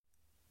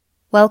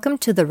Welcome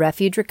to the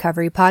Refuge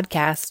Recovery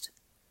Podcast.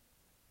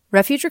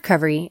 Refuge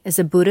Recovery is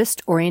a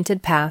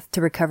Buddhist-oriented path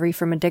to recovery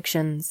from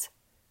addictions.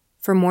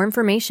 For more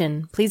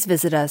information, please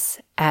visit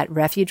us at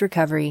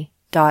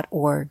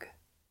refugerecovery.org.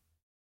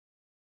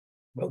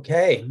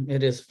 Okay,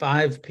 it is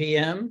 5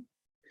 p.m.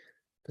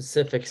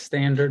 Pacific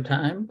Standard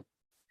Time,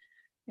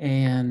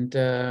 and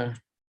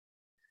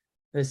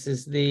this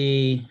is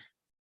the,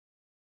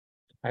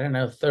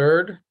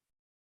 third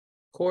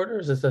quarter.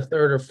 Is it the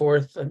third or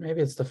fourth?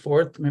 Maybe it's the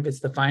fourth. Maybe it's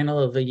the final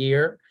of the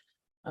year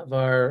of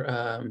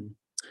our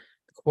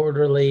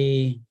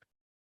quarterly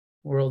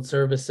World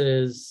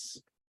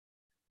Services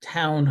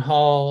Town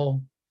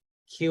Hall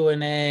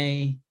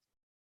Q&A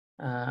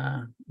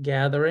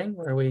gathering,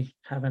 where we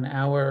have an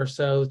hour or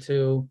so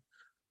to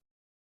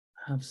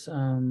have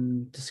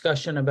some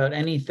discussion about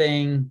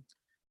anything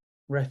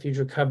refuge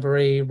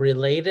recovery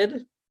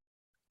related.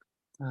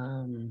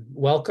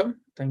 Welcome.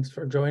 Thanks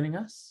for joining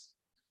us.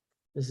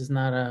 This is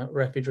not a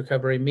refuge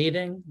recovery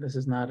meeting. This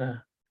is not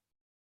a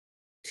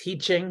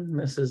teaching.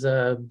 This is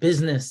a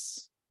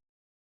business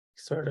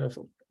sort of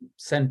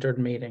centered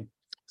meeting.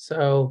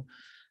 So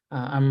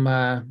I'm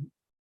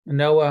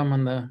Noah. I'm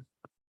on the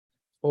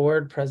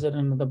board,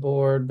 president of the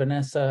board.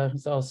 Vanessa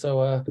is also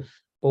a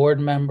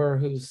board member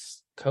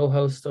who's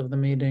co-host of the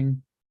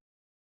meeting.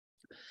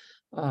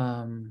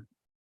 Welcome,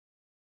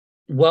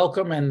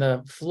 and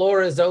the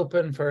floor is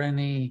open for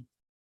any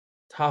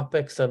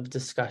topics of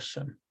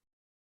discussion.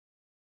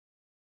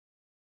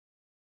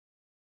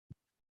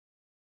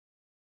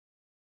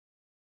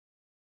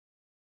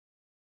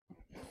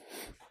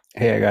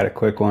 Hey, I got a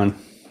quick one.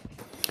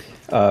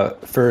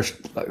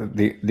 First,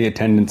 the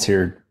attendance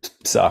here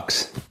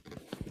sucks.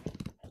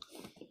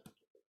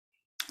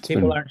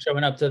 People aren't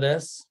showing up to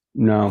this.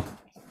 No.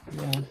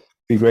 Yeah.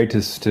 Be great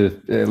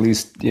to at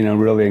least,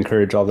 really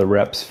encourage all the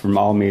reps from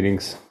all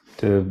meetings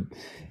to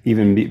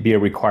even be a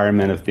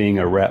requirement of being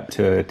a rep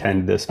to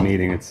attend this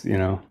meeting. It's,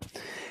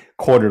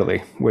 quarterly,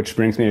 which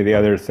brings me to the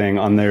other thing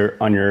on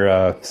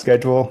your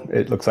schedule.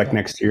 It looks like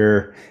next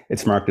year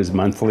it's marked as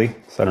monthly.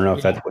 So I don't know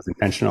if that was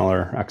intentional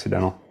or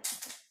accidental.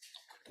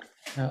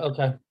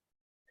 Okay.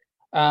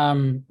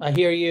 I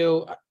hear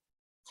you. I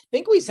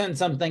think we sent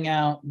something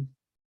out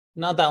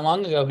not that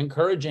long ago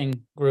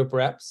encouraging group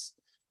reps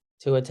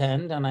to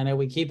attend, and I know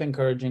we keep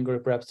encouraging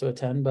group reps to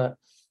attend, but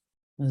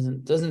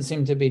doesn't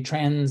seem to be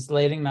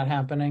translating, not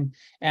happening.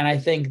 And I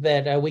think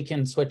that we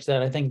can switch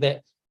that. I think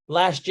that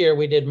last year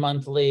we did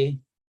monthly,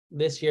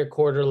 this year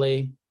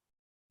quarterly,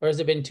 or has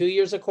it been 2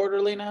 years of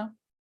quarterly now?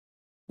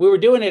 We were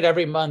doing it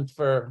every month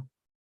for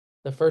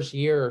the first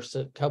year or so,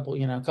 a couple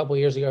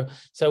years ago.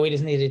 So we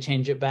just need to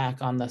change it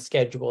back on the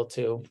schedule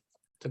to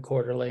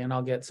quarterly, and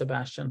I'll get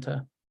Sebastian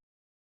to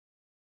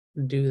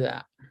do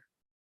that.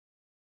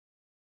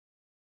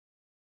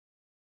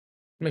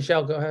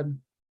 Michelle, go ahead.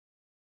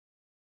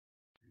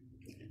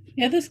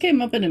 Yeah, this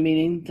came up in a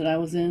meeting that I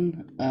was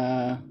in.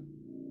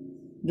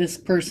 This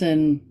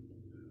person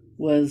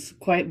was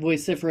quite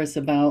vociferous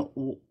about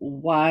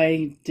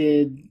why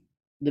did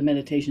the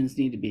meditations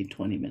need to be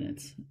 20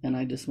 minutes. And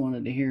I just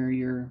wanted to hear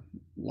your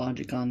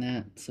logic on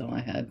that. So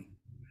I had...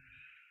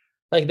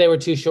 Like they were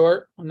too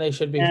short and they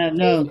should be...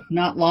 no,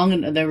 not long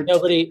enough. They were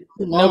too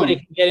long. Nobody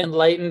can get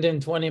enlightened in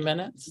 20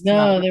 minutes.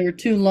 No, they were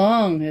too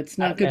long. It's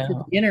not good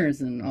for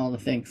beginners and all the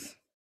things.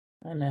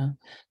 I know.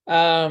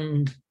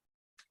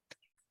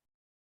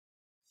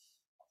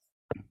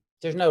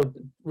 There's no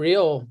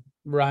real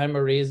rhyme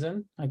or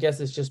reason. I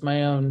guess it's just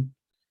my own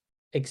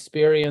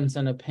experience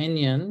and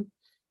opinion.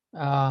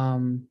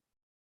 I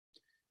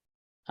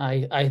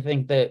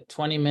think that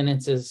 20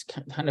 minutes is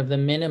kind of the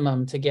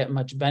minimum to get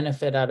much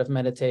benefit out of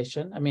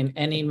meditation. I mean,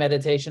 any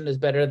meditation is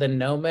better than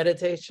no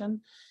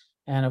meditation.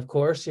 And of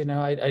course,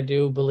 I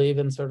do believe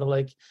in sort of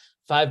like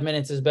 5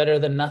 minutes is better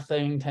than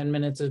nothing, 10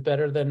 minutes is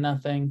better than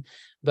nothing.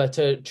 But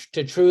to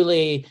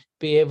truly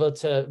be able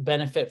to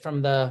benefit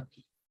from the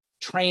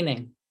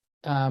training,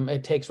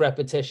 it takes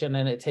repetition,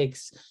 and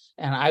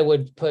I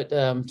would put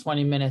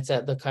 20 minutes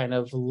at the kind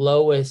of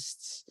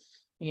lowest,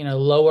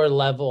 lower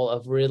level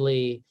of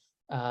really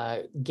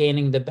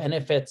gaining the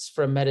benefits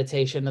from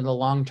meditation and the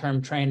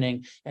long-term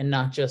training, and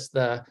not just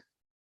the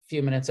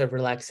few minutes of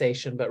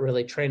relaxation, but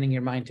really training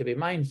your mind to be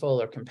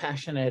mindful or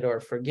compassionate or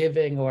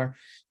forgiving, or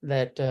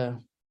that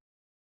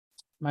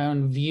my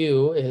own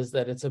view is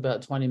that it's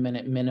about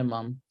 20-minute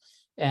minimum.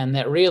 And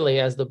that really,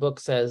 as the book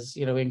says,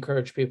 we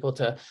encourage people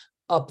to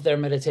up their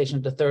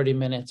meditation to 30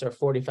 minutes or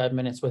 45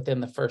 minutes within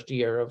the first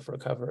year of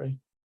recovery.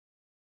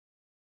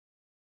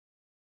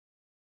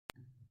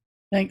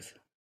 Thanks.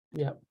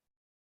 Yeah.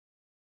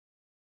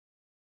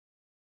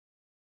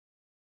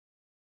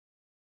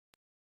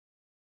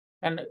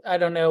 And I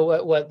don't know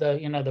what the,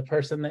 the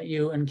person that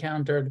you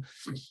encountered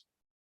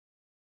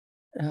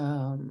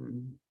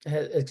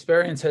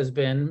experience has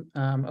been,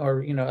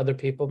 or, other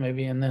people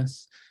maybe in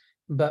this,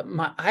 but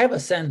I have a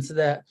sense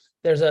that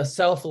there's a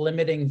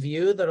self-limiting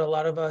view that a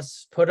lot of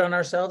us put on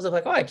ourselves of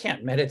like, oh, I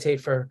can't meditate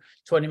for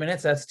 20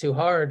 minutes. That's too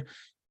hard.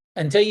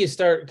 Until you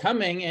start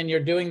coming and you're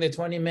doing the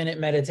 20-minute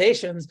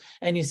meditations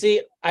and you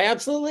see, I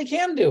absolutely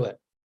can do it.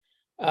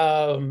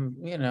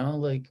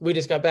 Like we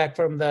just got back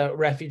from the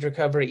Refuge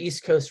Recovery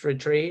East Coast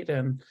retreat,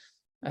 and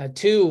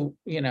two,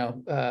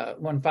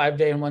 one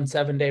 5-day and one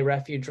 7-day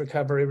refuge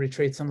recovery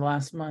retreats in the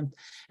last month.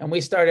 And we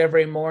start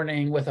every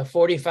morning with a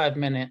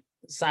 45-minute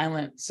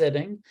silent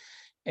sitting.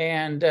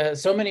 And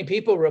so many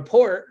people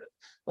report,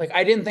 like,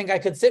 I didn't think I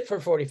could sit for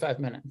 45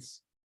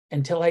 minutes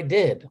until I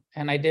did.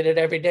 And I did it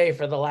every day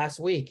for the last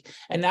week.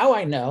 And now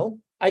I know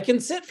I can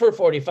sit for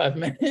 45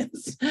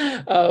 minutes.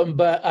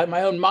 But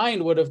my own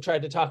mind would have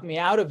tried to talk me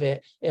out of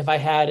it if I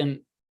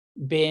hadn't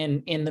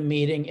been in the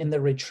meeting, in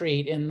the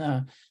retreat, in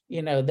the,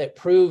 that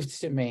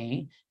proved to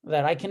me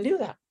that I can do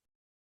that.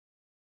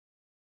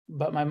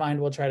 But my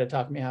mind will try to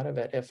talk me out of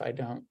it if I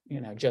don't,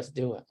 just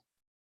do it.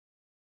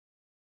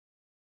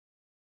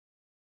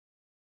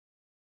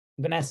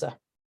 Vanessa.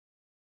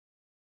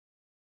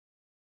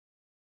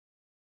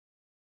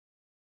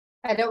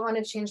 I don't want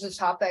to change the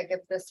topic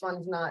if this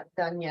one's not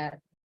done yet.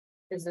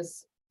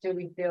 Do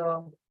we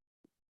feel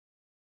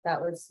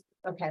that was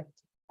okay?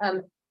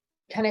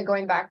 Kind of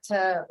going back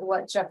to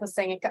what Jeff was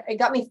saying, it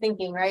got me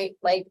thinking, right?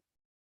 Like,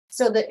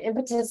 so the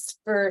impetus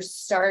for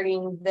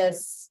starting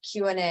this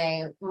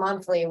Q&A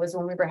monthly was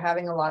when we were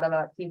having a lot of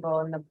people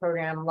in the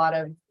program, a lot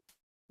of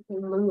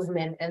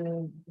movement,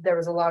 and there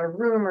was a lot of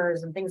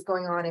rumors and things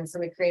going on. And so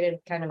we created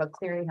kind of a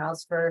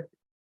clearinghouse for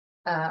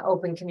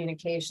open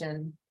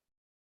communication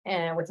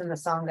and within the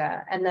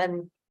Sangha. And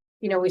then,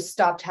 we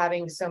stopped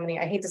having so many,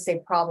 I hate to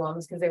say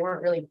problems because they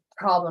weren't really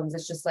problems.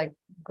 It's just like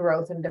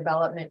growth and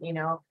development,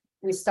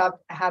 we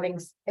stopped having,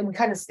 and we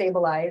kind of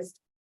stabilized.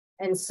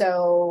 And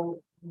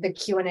so the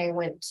Q&A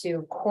went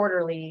to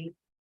quarterly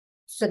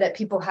so that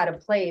people had a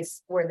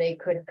place where they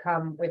could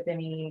come with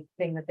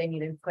anything that they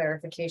needed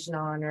clarification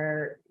on,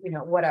 or,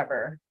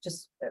 whatever,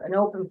 just an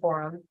open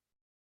forum.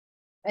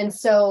 And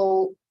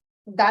so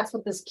that's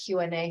what this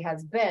Q&A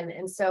has been.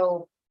 And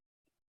so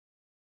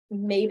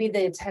maybe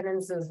the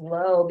attendance is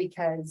low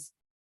because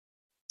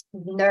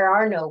there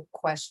are no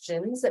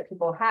questions that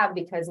people have,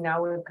 because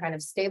now we've kind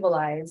of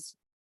stabilized.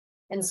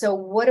 And so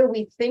what do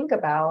we think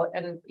about,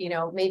 and,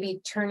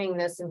 maybe turning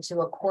this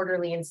into a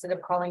quarterly instead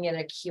of calling it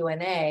a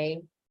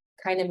Q&A,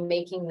 kind of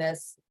making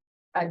this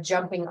a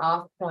jumping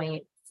off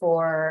point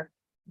for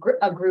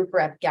a group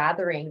rep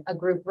gathering, a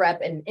group rep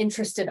and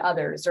interested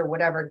others or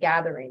whatever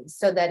gatherings,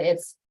 so that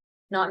it's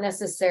not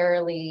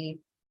necessarily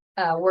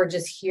we're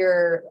just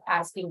here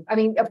asking. I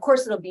mean, of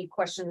course, it'll be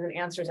questions and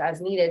answers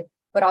as needed,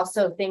 but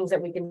also things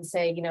that we can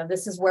say,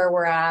 this is where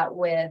we're at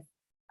with,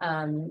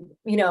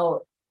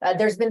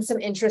 there's been some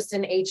interest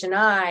in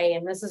H&I,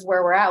 and this is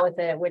where we're at with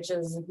it, which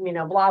is,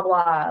 blah,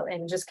 blah,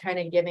 and just kind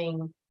of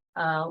giving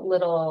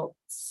little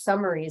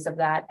summaries of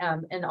that.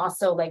 And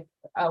also, like,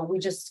 we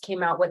just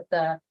came out with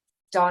the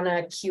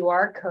Donna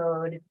QR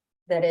code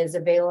that is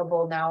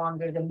available now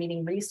under the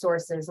meeting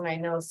resources. And I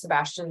know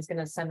Sebastian's going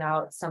to send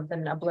out a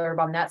blurb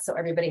on that so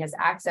everybody has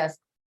access.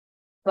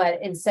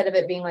 But instead of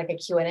it being like a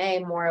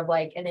Q&A, more of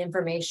like an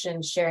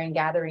information sharing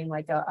gathering,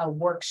 like a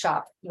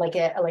workshop, like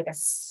a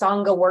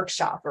Sangha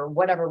workshop or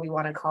whatever we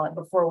want to call it,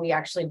 before we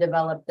actually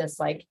develop this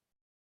like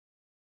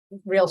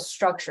real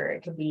structure.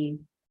 It could be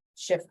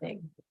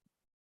shifting.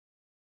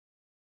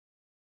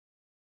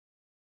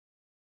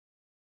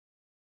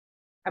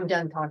 I'm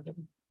done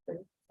talking.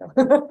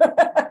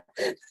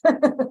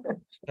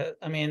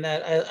 I mean,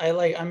 that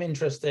I'm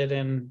interested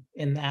in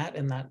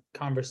that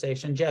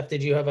conversation. Jeff,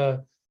 did you have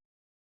a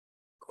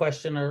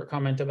question or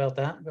comment about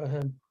that? Go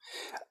ahead.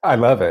 I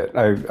love it.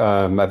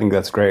 I think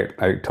that's great.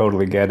 I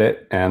totally get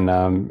it.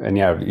 And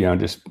yeah,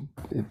 just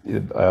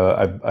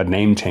a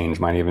name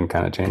change might even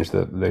kind of change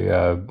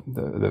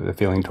the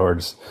feeling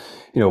towards,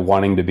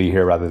 wanting to be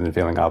here rather than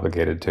feeling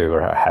obligated to,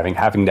 or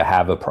having to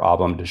have a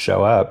problem to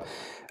show up.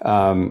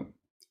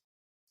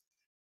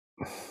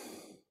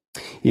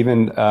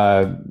 Even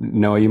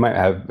Noah, you might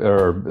have,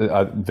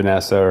 or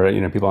Vanessa,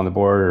 or people on the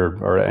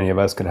board, or any of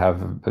us could have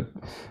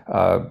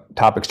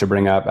topics to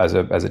bring up as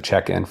a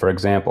check-in. For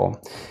example,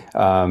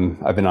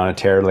 I've been on a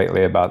tear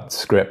lately about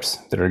scripts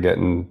that are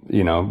getting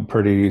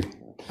pretty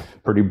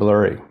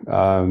blurry,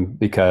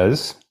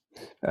 because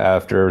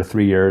after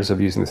 3 years of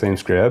using the same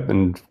script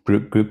and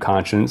group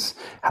conscience,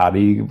 how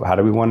do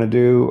we want to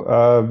do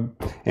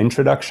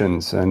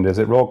introductions, and is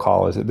it roll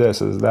call, is it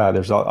this, is that?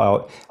 There's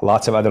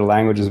lots of other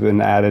languages been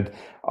added.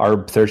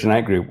 Our Thursday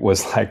night group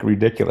was like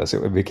ridiculous.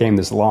 It became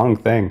this long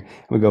thing.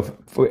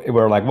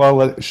 We're like,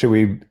 well, should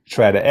we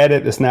try to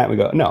edit this and that? We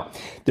go, no,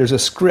 there's a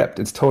script.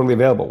 It's totally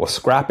available. We'll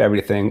scrap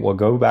everything. We'll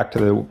go back to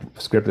the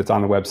script that's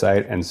on the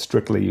website and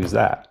strictly use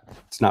that.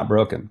 It's not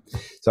broken.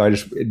 So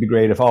it'd be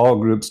great if all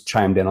groups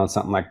chimed in on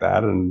something like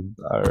that,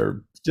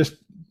 or just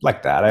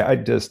like that. I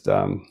just,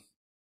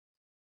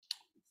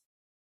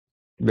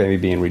 maybe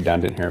being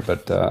redundant here,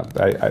 but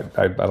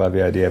I love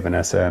the idea of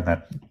Vanessa, and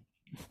that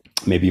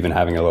maybe even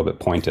having a little bit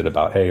pointed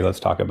about, hey, let's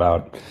talk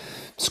about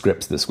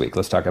scripts this week.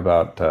 Let's talk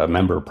about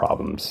member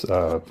problems,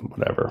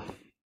 whatever.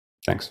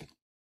 Thanks.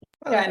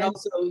 And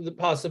also the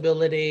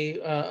possibility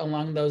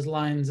along those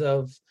lines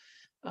of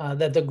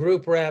that the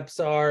group reps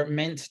are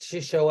meant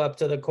to show up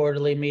to the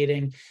quarterly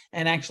meeting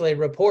and actually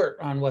report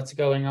on what's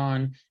going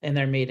on in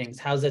their meetings.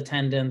 How's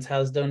attendance?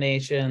 How's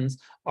donations?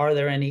 Are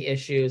there any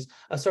issues?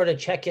 A sort of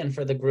check-in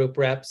for the group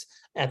reps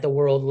at the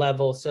world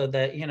level, so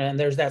that, and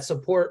there's that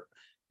support,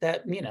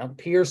 that,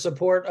 peer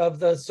support of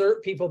the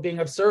people being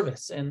of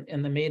service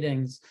in the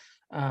meetings,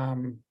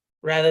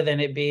 rather than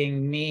it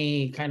being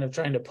me kind of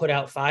trying to put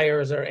out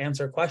fires or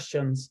answer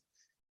questions,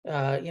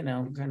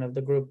 kind of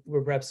the group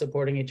reps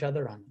supporting each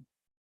other on it.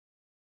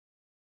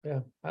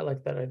 Yeah, I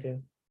like that idea.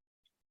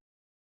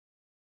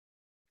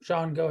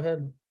 Sean, go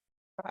ahead.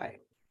 Hi.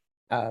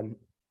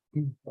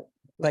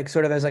 Like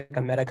sort of as like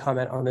a meta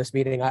comment on this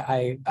meeting,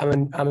 I'm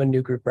a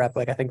new group rep,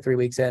 like I think 3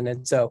 weeks in,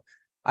 and so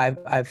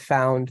I've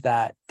found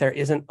that there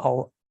isn't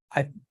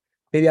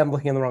maybe I'm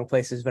looking in the wrong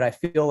places, but I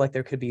feel like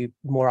there could be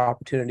more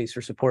opportunities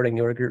for supporting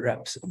newer group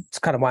reps. It's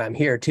kind of why I'm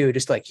here too,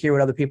 just like hear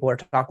what other people are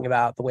talking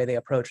about, the way they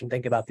approach and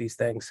think about these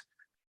things.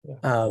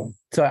 Yeah.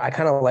 So I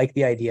kind of like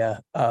the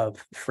idea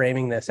of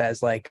framing this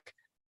as like,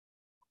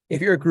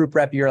 if you're a group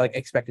rep, you're like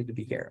expected to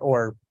be here,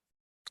 or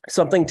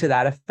something to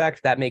that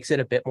effect, that makes it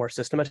a bit more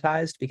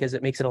systematized, because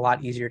it makes it a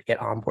lot easier to get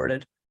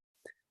onboarded.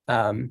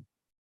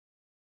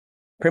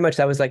 Pretty much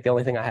that was like the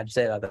only thing I had to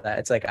say about that.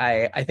 It's like,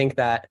 I think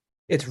that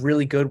it's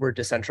really good we're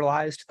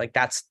decentralized. Like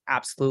that's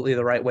absolutely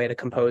the right way to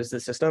compose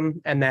the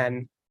system. And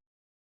then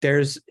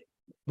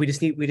we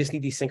just need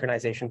these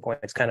synchronization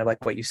points, kind of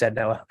like what you said,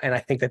 Noah. And I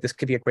think that this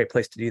could be a great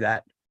place to do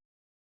that.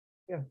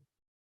 Yeah,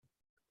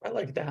 I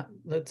like that.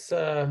 Let's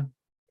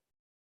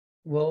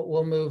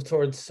we'll move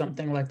towards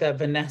something like that.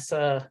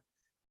 Vanessa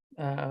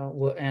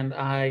and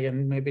I,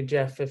 and maybe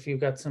Jeff, if you've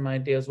got some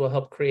ideas, will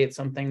help create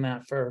something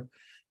that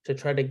to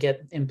try to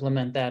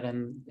implement that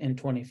in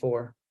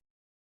 24.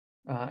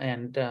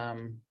 And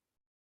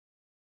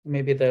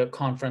maybe the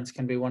conference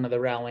can be one of the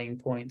rallying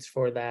points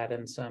for that,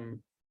 and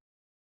some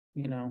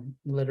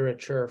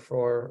literature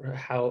for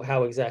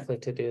how exactly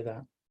to do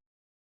that.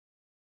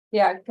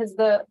 Yeah, because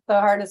the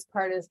hardest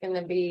part is going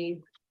to be,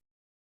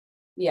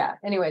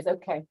 anyways,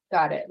 okay,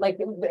 got it. Like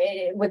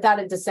without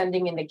it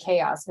descending into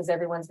chaos, because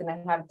everyone's going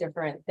to have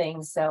different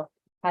things. So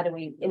how do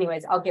we,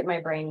 anyways, I'll get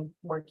my brain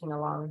working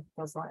along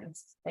those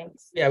lines.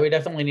 Thanks. Yeah, we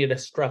definitely need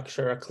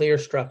a clear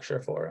structure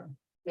for it.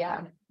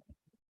 Yeah.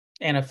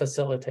 And a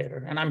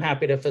facilitator. And I'm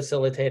happy to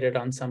facilitate it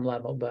on some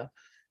level, but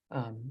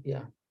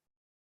yeah.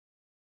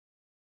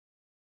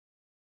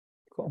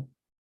 Cool.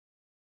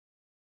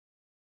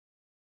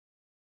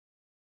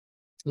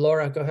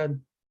 Laura, go ahead.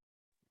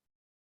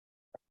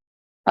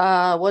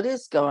 What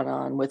is going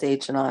on with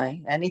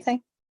H&I?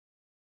 Anything?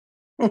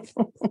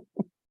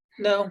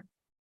 No.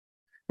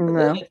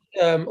 No.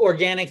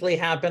 Organically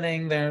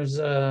happening. There's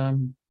I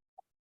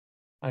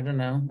don't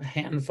know, a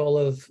handful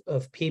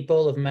of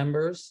people, of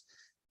members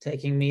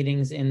taking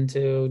meetings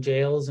into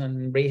jails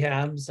and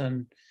rehabs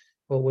and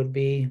what would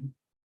be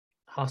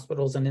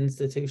hospitals and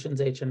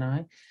institutions,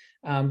 H&I.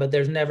 But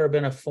there's never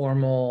been a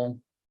formal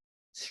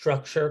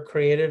structure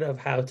created of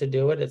how to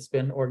do it. It's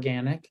been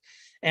organic.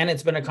 And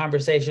it's been a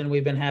conversation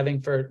we've been having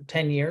for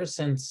 10 years,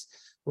 since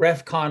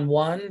RefCon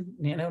 1,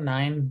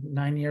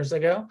 9 years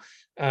ago.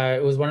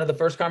 It was one of the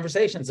first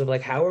conversations of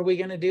like, how are we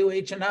going to do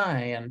H&I,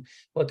 and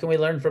what can we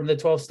learn from the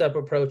 12-step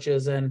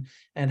approaches, and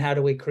how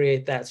do we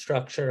create that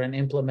structure and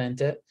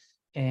implement it?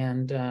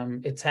 And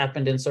it's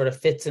happened in sort of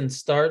fits and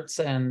starts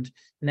and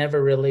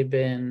never really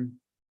been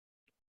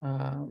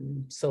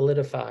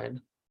solidified.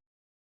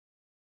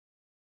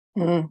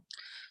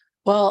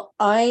 Well,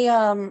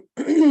 I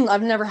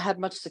I've never had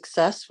much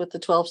success with the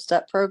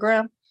 12-step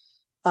program.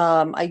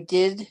 I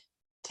did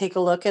take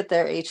a look at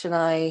their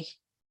H&I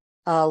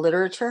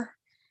literature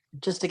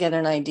just to get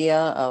an idea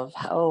of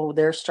how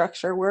their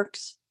structure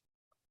works.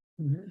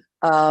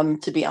 Mm-hmm.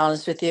 To be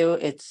honest with you,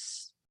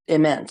 it's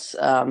immense.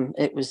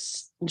 It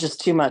was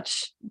just too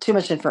much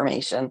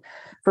information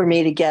for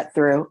me to get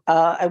through.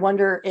 I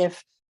wonder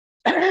if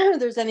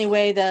there's any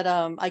way that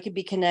I could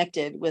be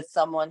connected with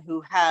someone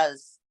who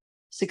has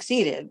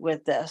succeeded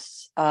with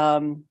this,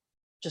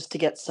 just to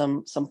get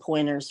some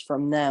pointers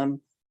from them.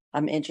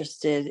 I'm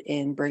interested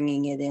in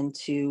bringing it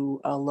into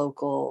a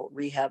local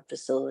rehab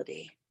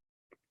facility.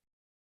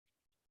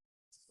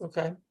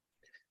 Okay.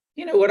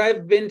 What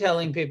I've been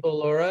telling people,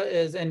 Laura,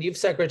 is, and you've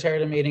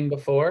secretaried a meeting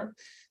before,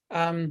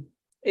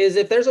 is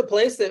if there's a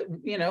place that,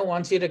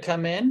 wants you to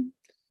come in,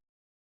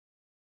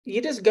 you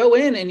just go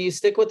in and you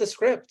stick with the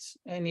script,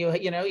 and you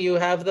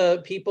have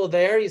the people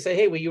there. You say,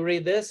 hey, will you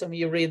read this? And will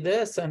you read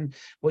this? And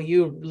will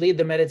you lead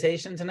the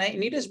meditation tonight?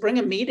 And you just bring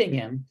a meeting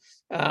in,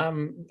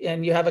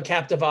 and you have a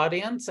captive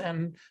audience,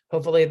 and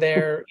hopefully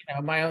they're,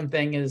 my own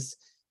thing is,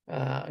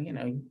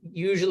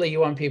 usually you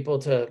want people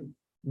to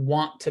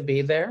want to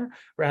be there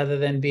rather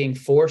than being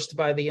forced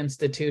by the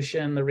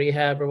institution, the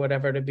rehab or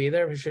whatever, to be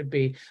there. It should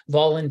be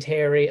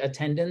voluntary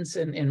attendance,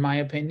 in my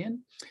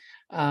opinion.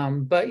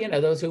 But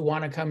those who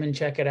want to come and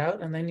check it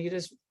out, and then you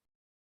just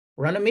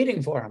run a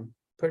meeting for them.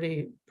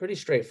 Pretty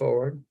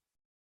straightforward.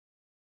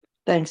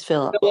 Thanks,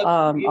 Philip.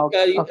 Philip,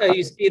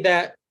 you see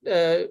that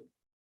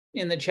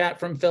in the chat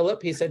from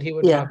Philip? He said he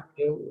would talk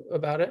to you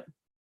about it.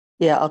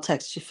 Yeah, I'll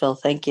text you, Phil.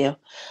 Thank you.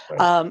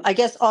 Right. I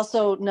guess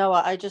also,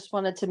 Noah, I just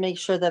wanted to make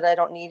sure that I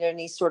don't need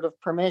any sort of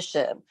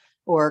permission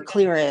or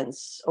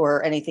clearance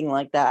or anything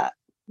like that.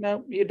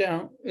 No, you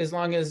don't, as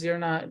long as you're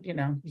not, you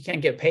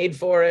can't get paid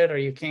for it, or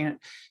you can't,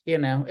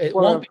 it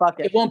Or won't,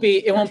 bucket. it won't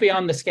be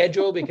on the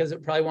schedule, because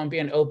it probably won't be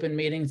an open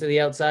meeting to the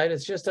outside.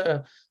 It's just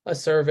a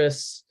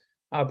service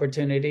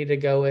opportunity to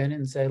go in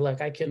and say,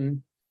 look, I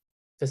can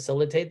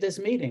facilitate this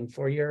meeting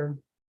for your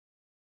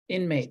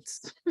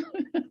inmates,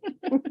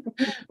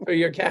 for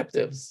your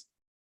captives.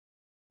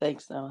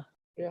 Thanks, Noah.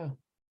 Yeah.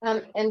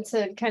 And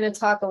to kind of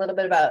talk a little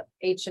bit about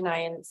H&I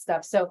and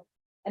stuff. So,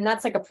 and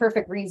that's like a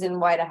perfect reason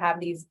why to have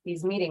these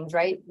meetings,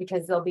 right?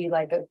 Because there'll be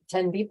like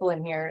 10 people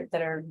in here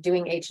that are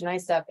doing H&I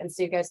stuff. And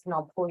so you guys can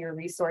all pull your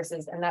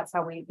resources, and that's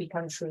how we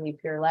become truly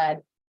peer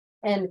led.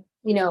 And,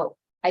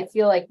 I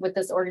feel like with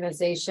this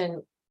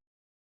organization,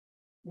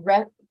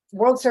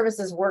 World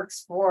Services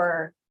works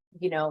for,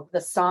 the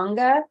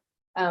Sangha.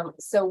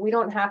 So we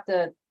don't have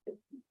to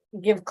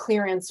give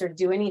clearance or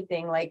do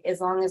anything, like as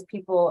long as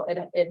people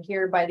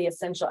adhere by the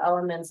essential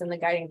elements and the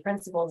guiding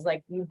principles,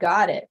 like you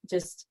got it,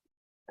 just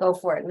go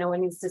for it. No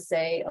one needs to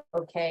say,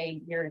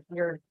 okay,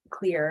 you're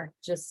clear,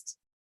 just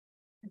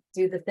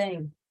do the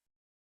thing.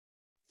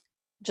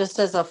 Just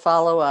as a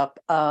follow-up,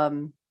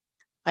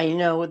 I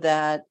know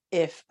that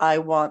if I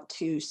want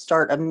to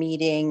start a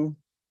meeting,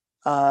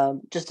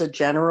 just a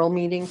general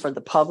meeting for the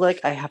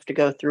public, I have to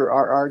go through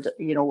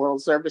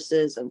World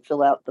Services and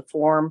fill out the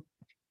form.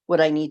 Would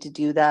I need to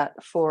do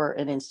that for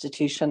an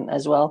institution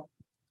as well?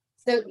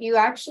 So you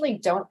actually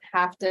don't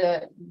have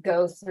to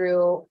go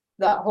through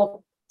the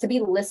whole, to be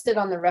listed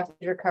on the Refuge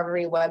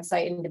Recovery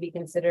website and to be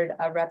considered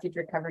a Refuge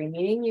Recovery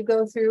meeting, you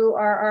go through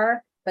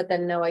RR, but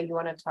then Noah, you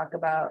want to talk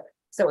about,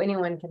 so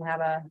anyone can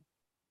have a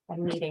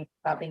meeting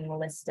about being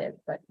listed,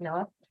 but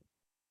Noah?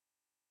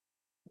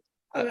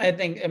 I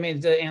mean,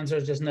 the answer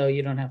is just no,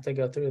 you don't have to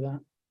go through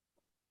that.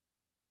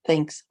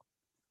 Thanks.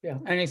 Yeah,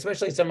 and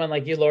especially someone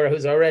like you, Laura,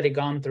 who's already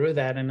gone through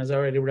that and has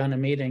already run a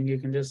meeting, you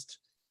can just,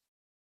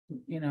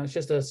 it's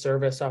just a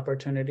service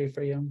opportunity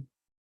for you.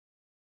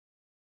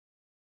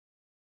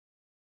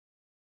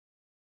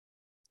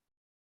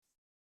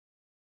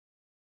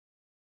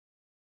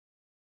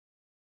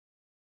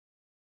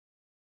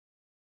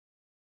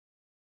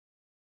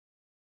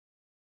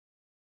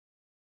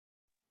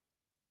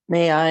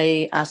 May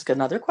I ask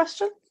another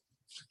question?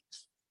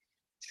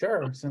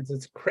 Sure, since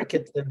it's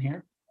crickets in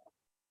here.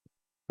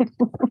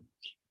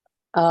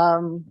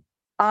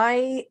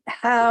 I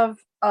have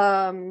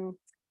a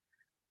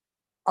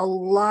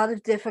lot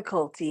of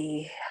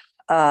difficulty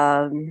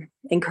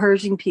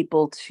encouraging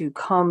people to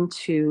come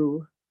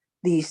to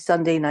the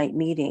Sunday night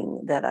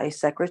meeting that I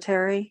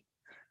secretary.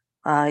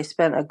 I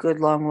spent a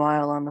good long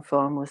while on the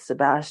phone with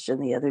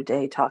Sebastian the other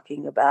day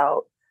talking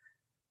about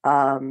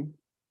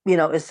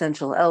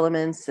essential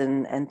elements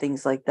and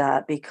things like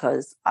that,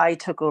 because I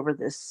took over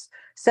this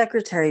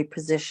secretary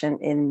position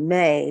in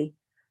May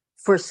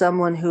for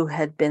someone who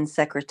had been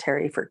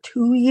secretary for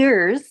 2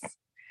 years.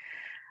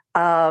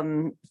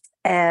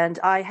 And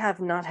I have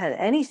not had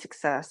any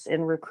success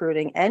in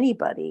recruiting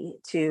anybody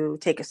to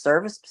take a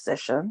service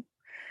position.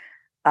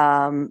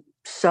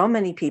 So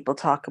many people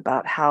talk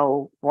about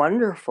how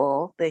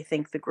wonderful they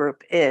think the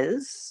group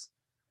is,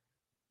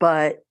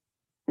 but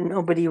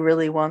nobody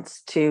really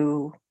wants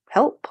to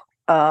help.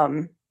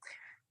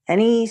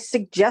 Any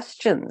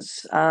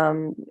suggestions?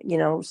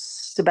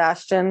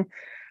 Sebastian,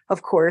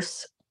 of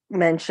course,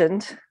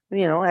 mentioned,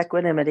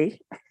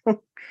 equanimity.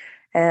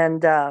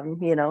 And,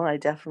 I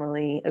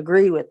definitely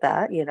agree with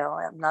that.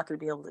 I'm not going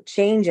to be able to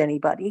change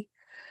anybody.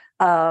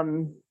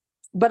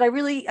 But I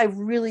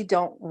really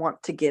don't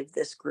want to give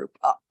this group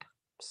up.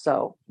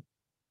 So.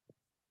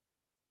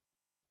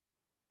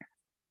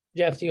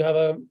 Jeff, do you have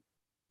a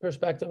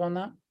perspective on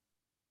that?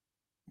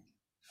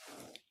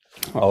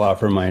 I'll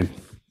offer my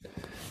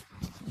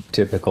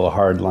typical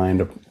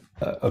hardline,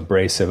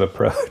 abrasive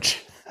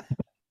approach.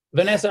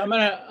 Vanessa, I'm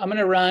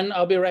gonna run.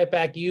 I'll be right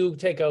back. You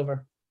take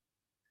over.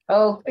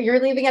 Oh, you're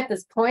leaving at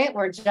this point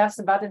where Jeff's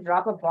about to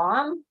drop a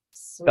bomb?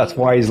 Sweet. That's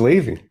why he's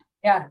leaving.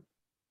 Yeah.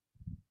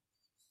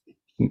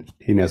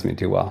 He knows me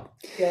too well.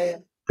 Yeah.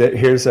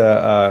 Here's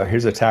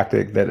a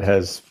tactic that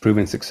has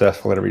proven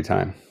successful every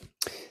time.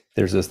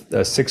 There's a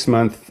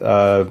 6-month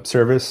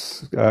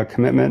service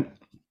commitment,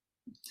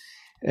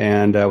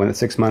 and when the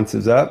 6 months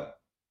is up,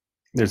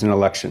 there's an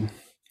election.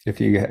 If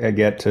you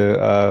get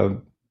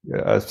to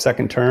a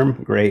second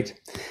term, great.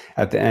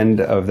 At the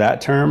end of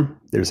that term,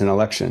 there's an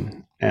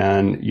election,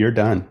 and you're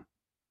done.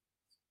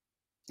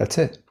 That's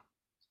it.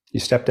 You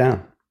step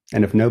down,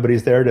 and if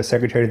nobody's there to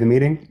secretary the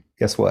meeting,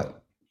 guess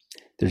what?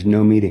 There's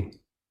no meeting.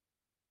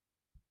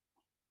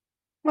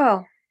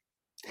 Well,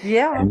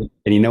 yeah. And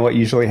you know what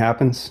usually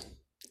happens?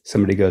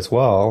 Somebody goes,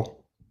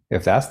 well,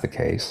 if that's the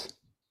case,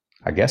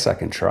 I guess I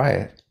can try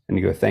it. And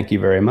you go, thank you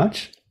very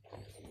much.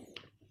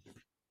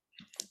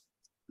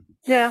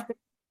 Yeah,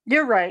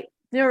 you're right.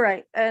 You're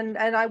right. And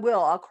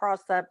I'll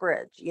cross that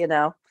bridge, If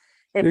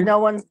no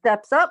one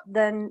steps up,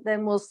 then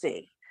we'll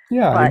see.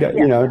 Yeah, But,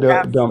 you're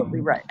absolutely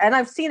don't right. And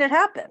I've seen it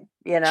happen.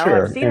 You know,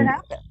 Sure. I've seen it And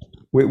happen.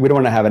 we don't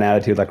want to have an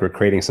attitude like we're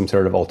creating some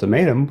sort of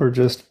ultimatum. We're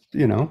just,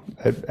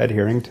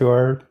 adhering to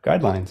our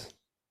guidelines.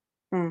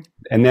 Mm.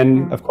 And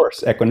then, of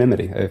course,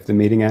 equanimity. If the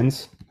meeting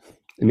ends,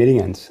 the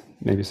meeting ends.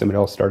 Maybe somebody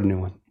else start a new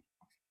one.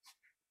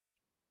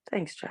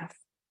 Thanks, Jeff.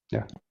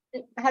 Yeah.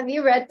 Have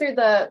you read through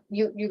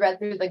you read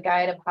through the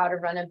guide of how to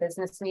run a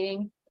business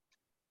meeting?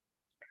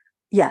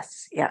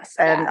 Yes, yes.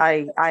 And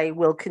Yeah. I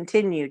will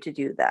continue to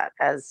do that,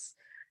 as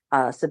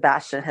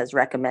Sebastian has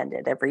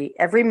recommended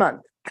every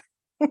month.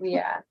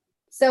 Yeah.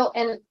 So,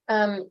 and,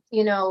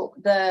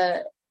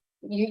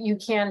 you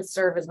can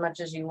serve as much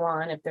as you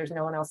want if there's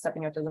no one else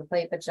stepping up to the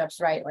plate, but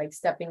Jeff's right, like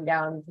stepping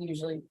down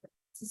usually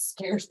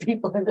scares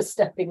people into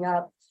stepping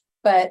up.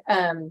 But,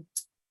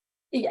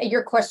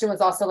 your question was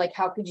also like,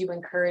 how could you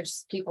encourage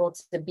people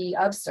to be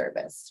of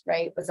service,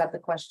 right? Was that the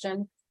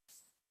question?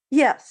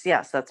 Yes,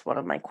 that's one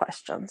of my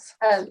questions.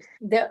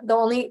 The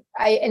only,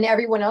 and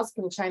everyone else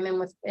can chime in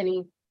with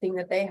anything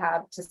that they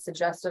have to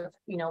suggest of,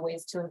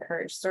 ways to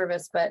encourage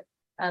service, but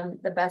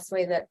the best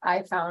way that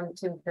I found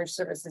to encourage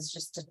service is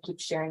just to keep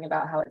sharing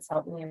about how it's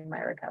helped me in my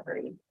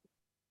recovery.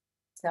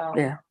 So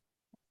Yeah.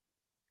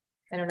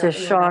 I don't know. Does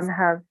Sean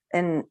have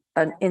an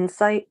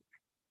insight?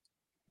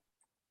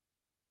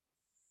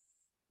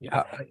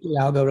 Yeah,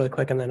 I'll go really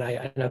quick, and then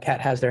I know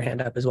Kat has their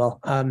hand up as well.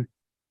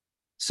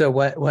 So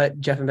what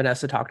Jeff and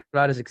Vanessa talked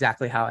about is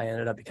exactly how I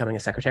ended up becoming a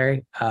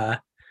secretary. I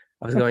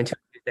was going to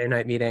a Tuesday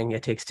night meeting,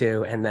 It Takes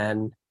Two, and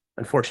then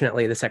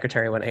unfortunately the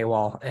secretary went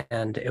AWOL,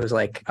 and it was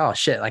like, oh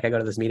shit, like I go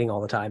to this meeting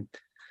all the time.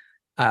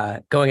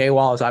 Going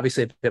AWOL is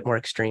obviously a bit more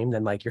extreme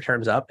than like your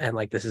term's up, and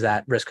like this is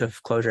at risk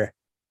of closure.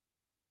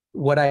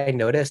 What I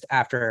noticed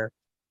after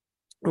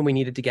when we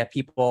needed to get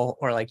people,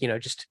 or like,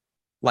 just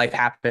life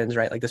happens,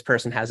 right? Like this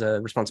person has a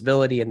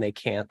responsibility and they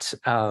can't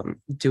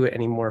do it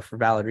anymore for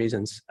valid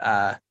reasons.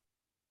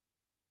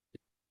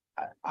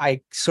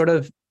 I sort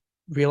of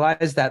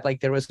realized that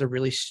like there was a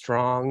really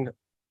strong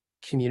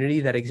community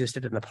that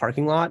existed in the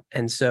parking lot.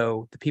 And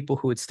so the people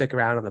who would stick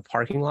around in the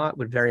parking lot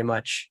would very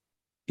much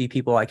be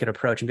people I could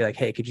approach and be like,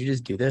 hey, could you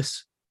just do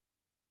this?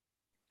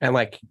 And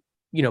like,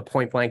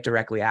 point blank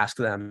directly ask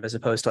them, as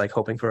opposed to like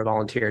hoping for a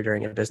volunteer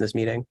during a business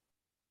meeting.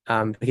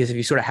 Because if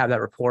you sort of have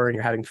that rapport and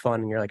you're having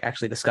fun and you're like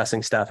actually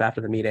discussing stuff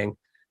after the meeting,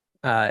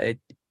 it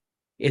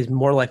is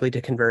more likely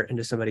to convert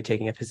into somebody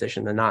taking a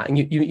position than not. And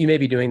you may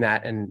be doing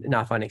that and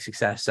not finding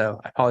success.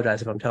 So I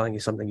apologize if I'm telling you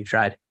something you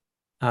tried.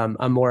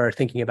 I'm more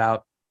thinking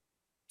about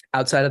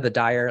outside of the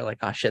dire, like,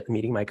 oh shit, the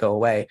meeting might go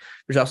away.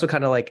 There's also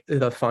kind of like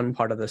the fun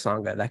part of the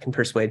Sangha that can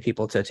persuade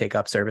people to take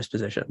up service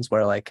positions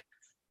where like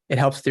it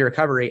helps with your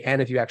recovery.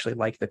 And if you actually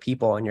like the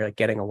people and you're like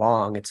getting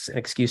along, it's an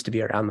excuse to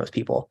be around those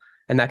people.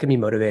 And that can be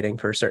motivating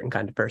for a certain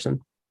kind of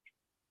person.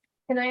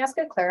 Can I ask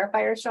a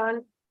clarifier,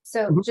 Sean?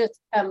 So just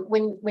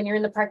when you're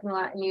in the parking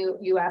lot and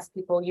you ask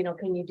people,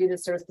 can you do the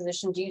service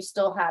position? Do you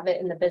still have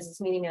it in the business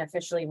meeting and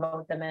officially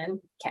vote them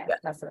in? Okay, yeah.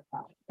 That's what I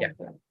thought. Thank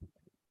you.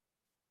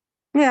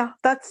 Yeah,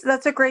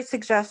 that's a great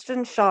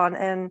suggestion, Sean.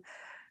 And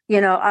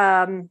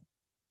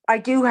I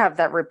do have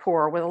that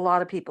rapport with a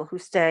lot of people who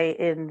stay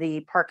in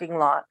the parking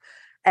lot.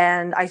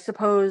 And I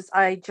suppose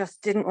I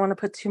just didn't want to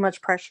put too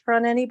much pressure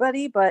on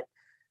anybody, but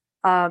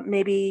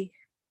maybe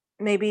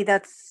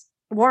that's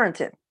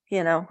warranted.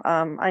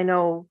 I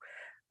know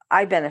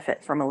I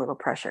benefit from a little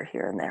pressure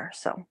here and there.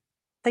 So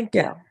thank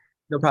you.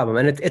 No problem.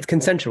 And it's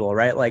consensual,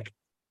 right? Like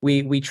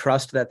we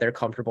trust that they're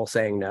comfortable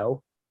saying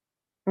no.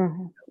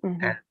 Mm-hmm,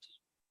 mm-hmm. And,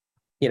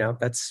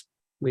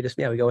 we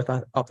go with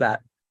up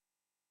that.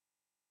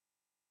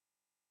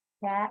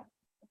 Yeah.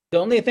 The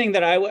only thing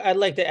that I'd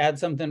like to add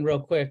something real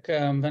quick,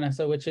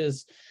 Vanessa, which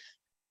is,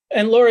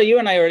 and Laura, you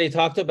and I already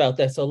talked about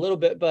this a little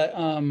bit, but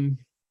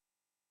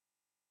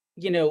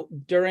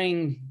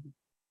during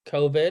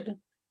COVID,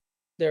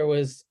 there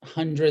was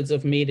hundreds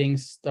of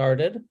meetings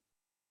started.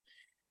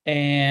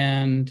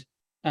 And,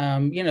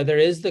 there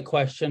is the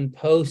question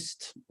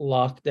post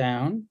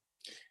lockdown,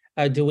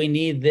 do we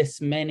need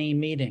this many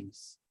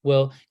meetings?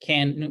 Will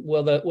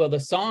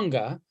the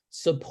Sangha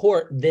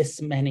support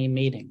this many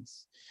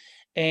meetings?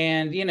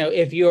 And,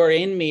 if you're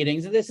in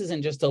meetings, and this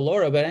isn't just a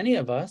Laura, but any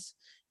of us,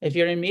 if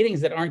you're in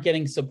meetings that aren't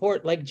getting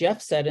support, like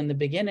Jeff said in the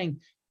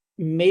beginning,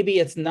 maybe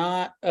it's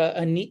not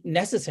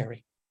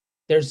necessary.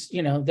 There's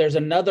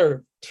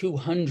another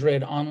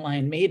 200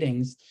 online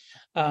meetings,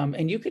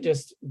 and you could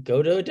just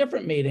go to a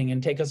different meeting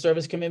and take a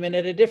service commitment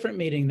at a different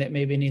meeting that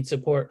maybe needs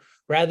support,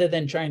 rather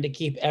than trying to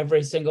keep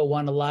every single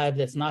one alive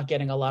that's not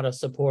getting a lot of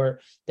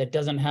support, that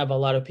doesn't have a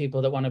lot of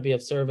people that want to be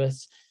of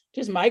service.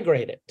 Just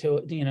migrate it to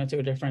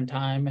a different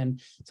time. And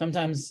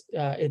sometimes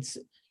it's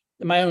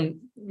my own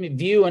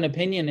view and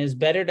opinion is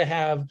better to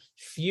have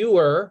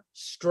fewer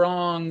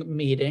strong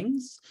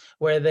meetings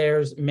where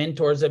there's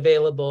mentors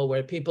available,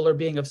 where people are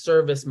being of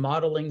service,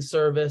 modeling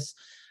service.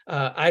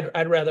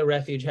 I'd rather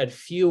Refuge had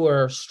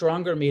fewer,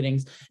 stronger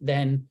meetings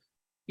than,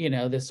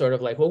 this sort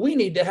of like, well, we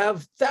need to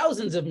have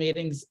thousands of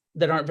meetings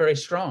that aren't very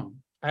strong.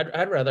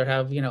 I'd rather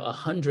have,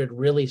 100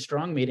 really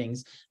strong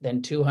meetings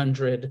than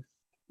 200,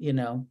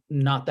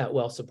 not that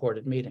well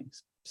supported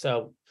meetings.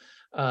 So,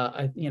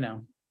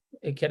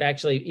 it could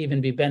actually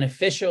even be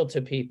beneficial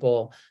to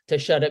people to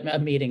shut a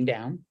meeting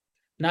down,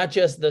 not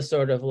just the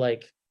sort of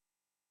like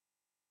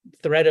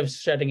threat of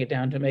shutting it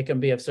down to make them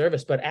be of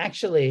service, but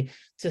actually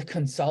to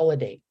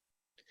consolidate.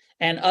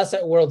 And us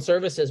at World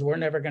Services, we're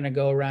never going to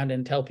go around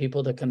and tell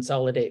people to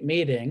consolidate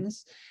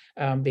meetings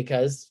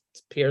because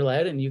it's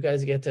peer-led and you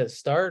guys get to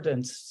start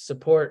and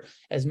support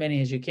as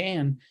many as you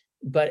can.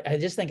 But I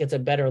just think it's a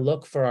better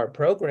look for our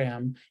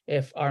program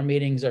if our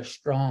meetings are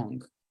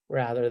strong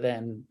rather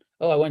than,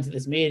 oh, I went to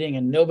this meeting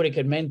and nobody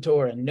could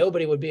mentor and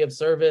nobody would be of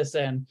service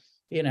and,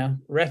 you know,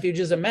 refuge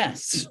is a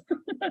mess.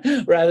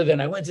 Rather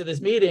than I went to this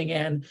meeting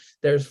and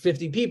there's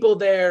 50 people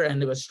there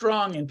and it was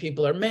strong and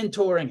people are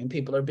mentoring and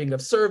people are being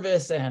of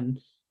service and,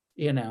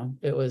 you know,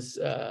 it was,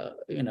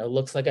 you know,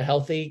 looks like a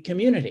healthy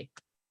community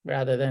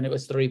rather than it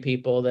was 3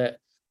 people that,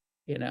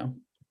 you know,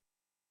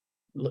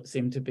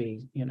 seem to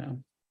be, you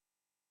know.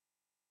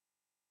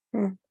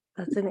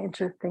 That's an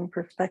interesting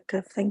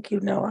perspective. Thank you,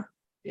 Noah.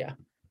 Yeah,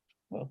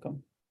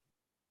 welcome.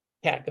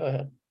 Kat, go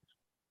ahead.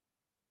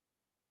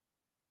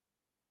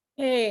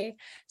 Hey,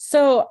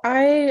 so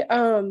I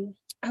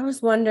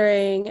was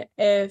wondering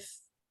if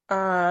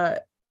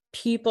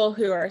people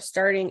who are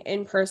starting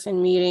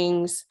in-person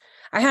meetings,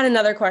 I had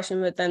another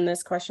question, but then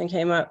this question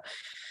came up.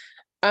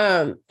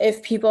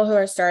 If people who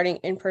are starting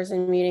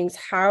in-person meetings,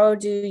 how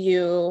do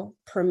you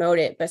promote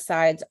it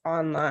besides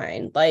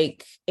online,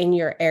 like in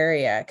your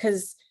area?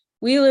 Because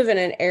we live in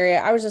an area,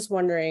 I was just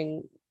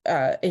wondering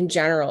in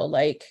general,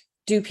 like,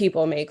 do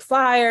people make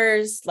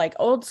flyers like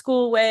old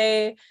school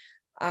way?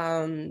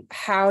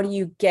 How do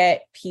you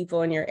get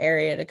people in your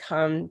area to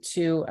come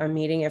to a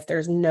meeting if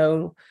there's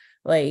no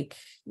like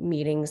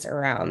meetings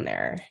around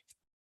there?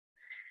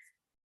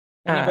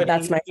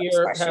 That's my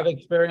first question. Have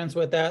experience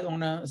with that?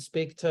 Want to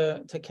speak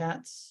to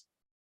Kat's?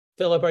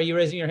 Philip, are you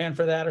raising your hand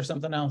for that or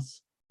something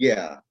else?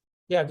 Yeah.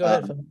 Yeah, go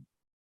ahead, Philip.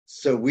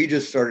 So we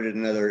just started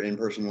another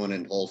in-person one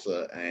in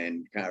Tulsa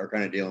and we're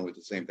kind of dealing with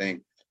the same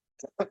thing.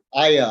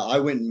 I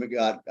went and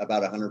got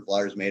about 100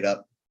 flyers made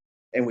up.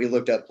 And we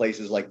looked up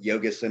places like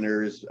yoga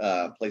centers,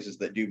 places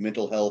that do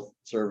mental health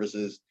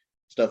services,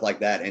 stuff like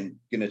that, and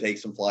gonna take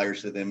some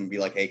flyers to them and be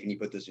like, hey, can you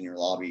put this in your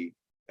lobby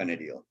kind of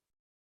deal.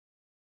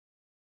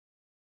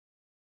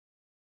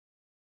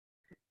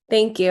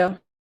 Thank you.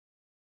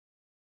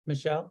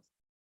 Michelle?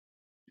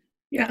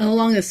 Yeah,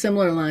 along a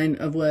similar line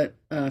of what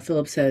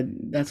Philip said,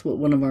 that's what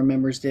one of our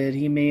members did.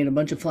 He made a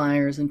bunch of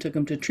flyers and took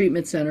them to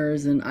treatment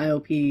centers and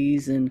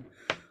IOPs, and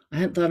I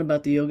hadn't thought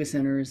about the yoga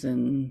centers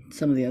and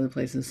some of the other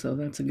places, so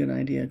that's a good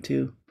idea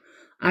too.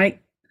 I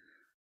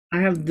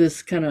have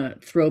this kind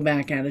of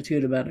throwback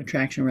attitude about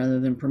attraction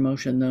rather than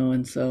promotion though,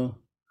 and so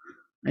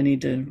I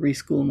need to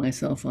reschool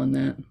myself on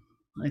that,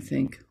 I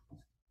think.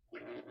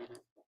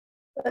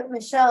 But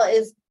Michelle,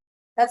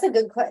 that's an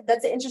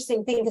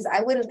interesting thing because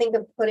I wouldn't think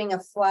of putting a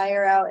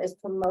flyer out as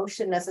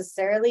promotion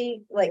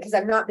necessarily, like, because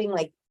I'm not being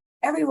like,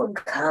 everyone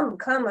come,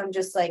 I'm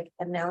just like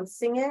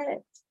announcing it.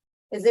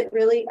 Is it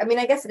really? I mean,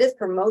 I guess it is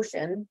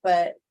promotion,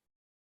 but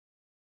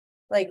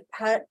like,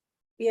 how?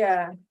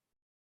 Yeah.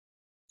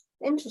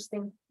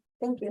 Interesting.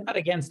 Thank you. Not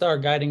against our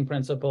guiding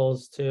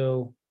principles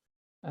to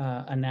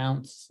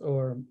announce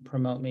or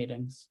promote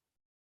meetings.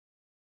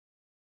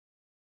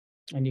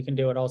 And you can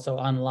do it also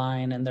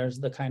online, and there's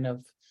the kind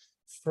of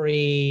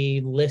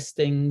free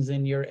listings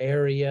in your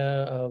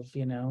area of,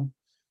 you know,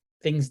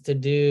 things to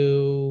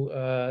do.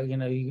 You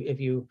know,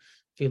 if you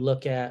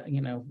look at,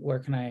 you know, where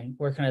can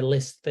I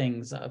list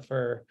things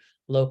for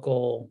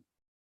local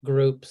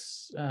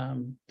groups,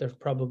 there's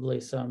probably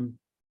some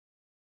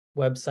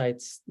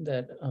websites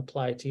that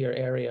apply to your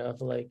area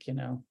of, like, you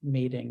know,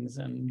 meetings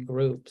and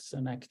groups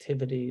and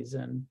activities,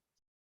 and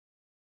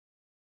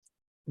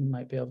you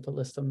might be able to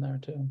list them there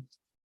too.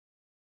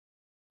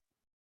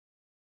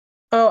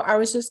 Oh, I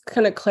was just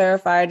gonna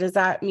clarify, does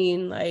that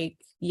mean like,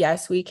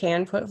 yes, we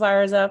can put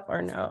flyers up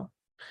or no?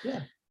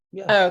 Yeah.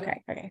 Oh,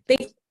 okay.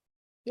 Thank you.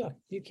 Yeah,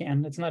 you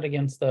can. It's not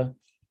against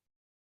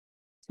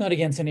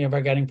any of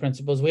our guiding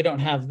principles. We don't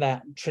have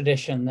that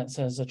tradition that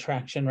says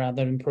attraction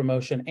rather than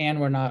promotion,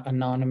 and we're not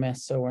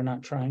anonymous, so we're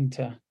not trying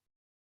to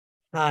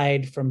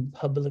hide from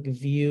public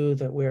view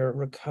that we're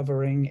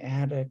recovering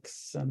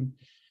addicts. And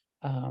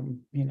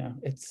you know,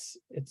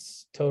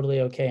 it's totally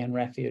okay in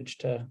Refuge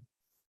to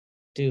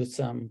do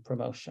some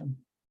promotion.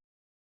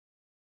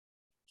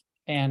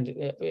 And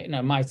you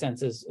know, my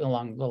sense is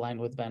along the line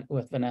with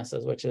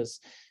Vanessa's, which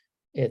is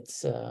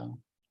it's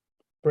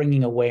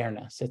bringing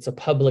awareness. It's a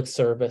public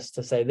service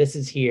to say, this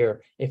is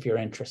here if you're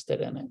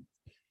interested in it.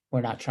 We're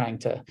not trying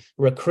to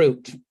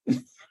recruit,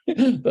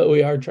 but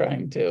we are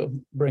trying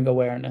to bring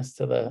awareness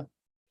to the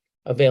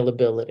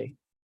availability.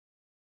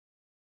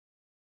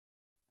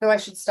 So I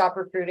should stop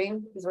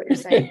recruiting, is what you're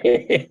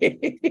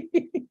saying?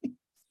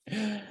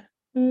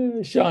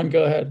 Sean,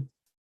 go ahead.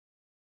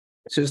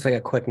 It's just like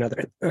a quick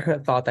another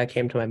thought that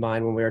came to my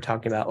mind when we were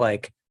talking about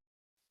like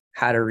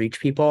how to reach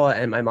people,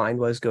 and my mind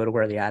was go to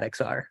where the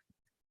addicts are.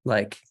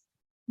 Like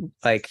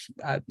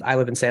I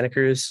live in Santa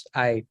Cruz.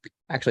 I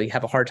actually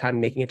have a hard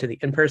time making it to the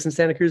in-person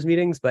Santa Cruz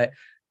meetings, but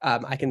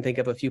I can think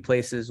of a few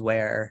places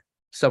where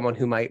someone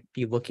who might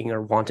be looking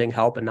or wanting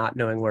help and not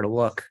knowing where to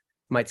look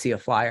might see a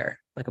flyer,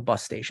 like a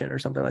bus station or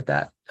something like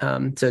that.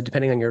 So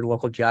depending on your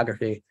local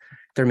geography,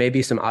 there may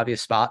be some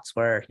obvious spots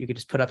where you could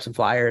just put up some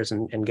flyers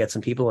and get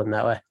some people in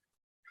that way.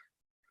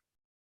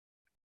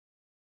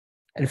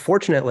 And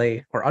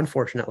fortunately, or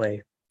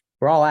unfortunately,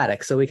 we're all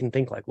addicts, so we can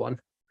think like one.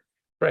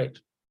 Right.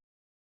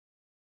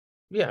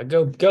 Yeah,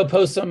 go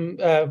post some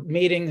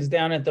meetings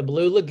down at the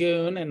Blue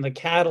Lagoon and the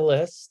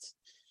Catalyst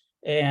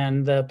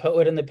and the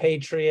Poet and the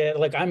Patriot.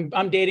 Like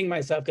I'm dating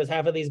myself because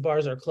half of these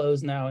bars are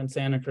closed now in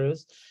Santa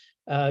Cruz.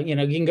 You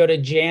know, you can go to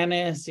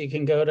Janice, you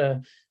can go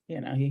to,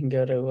 you know,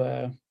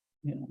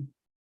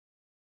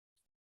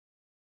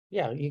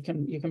 yeah, you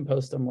can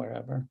post them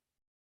wherever.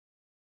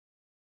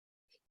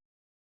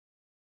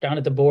 Down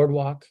at the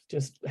boardwalk,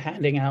 just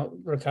handing out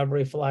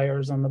recovery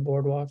flyers on the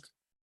boardwalk.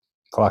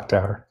 Clock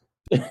tower.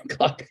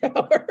 Clock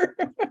tower.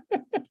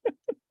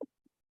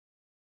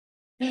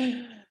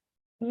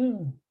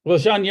 Well,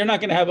 Sean, you're not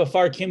going to have a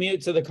far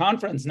commute to the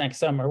conference next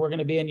summer. We're going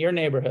to be in your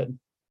neighborhood.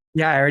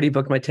 Yeah, I already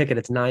booked my ticket.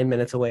 It's 9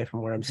 minutes away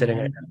from where I'm sitting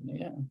right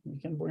now.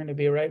 Yeah, we're going to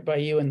be right by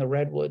you in the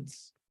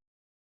Redwoods.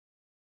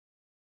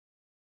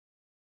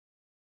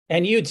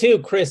 And you too,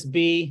 Chris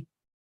B.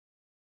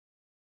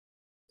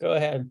 Go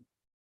ahead.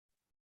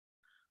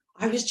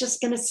 I was just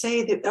going to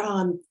say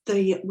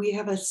that we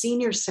have a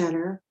senior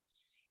center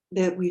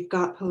that we've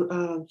got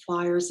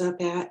flyers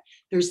up at.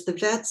 There's the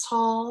Vets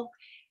Hall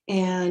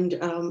and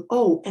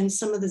and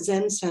some of the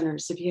Zen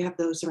centers, if you have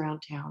those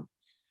around town.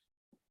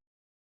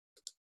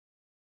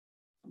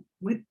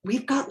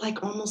 We've got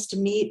like almost a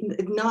meet,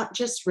 not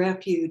just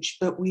refuge,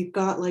 but we've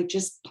got like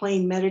just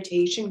plain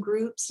meditation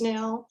groups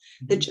now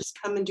that just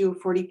come and do a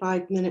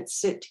 45-minute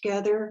sit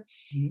together.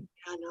 And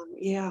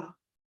yeah.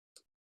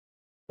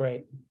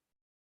 Great.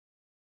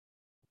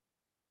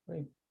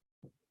 Great.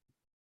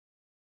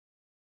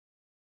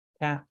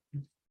 Pat.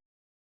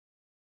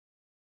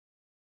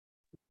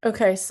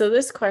 Okay, so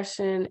this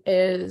question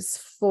is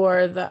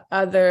for the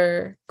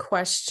other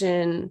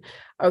question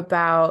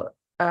about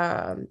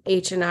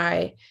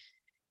H&I.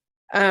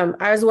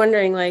 I was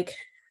wondering, like,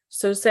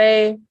 so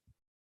say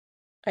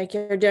like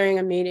you're doing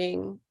a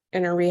meeting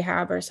in a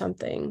rehab or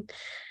something.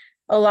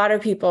 A lot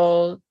of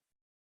people,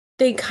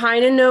 they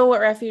kind of know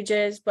what refuge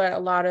is, but a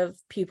lot of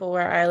people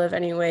where I live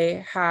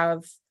anyway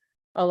have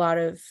a lot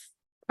of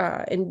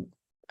how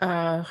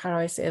do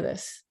I say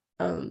this?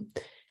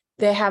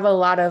 They have a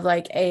lot of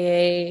like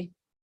AA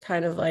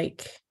kind of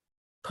like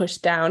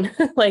pushed down,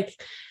 like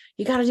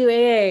you got to do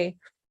AA,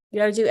 you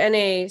got to do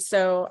NA.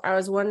 So I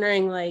was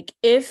wondering, like,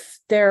 if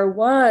there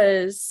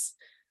was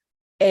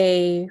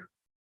a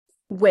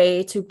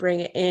way to bring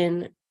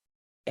in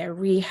a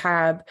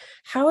rehab,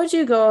 how would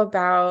you go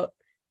about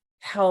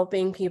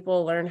helping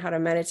people learn how to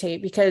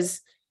meditate?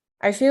 Because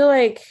I feel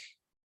like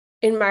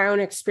in my own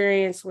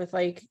experience with,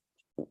 like,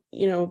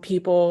 you know,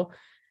 people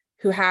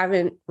who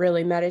haven't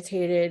really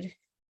meditated,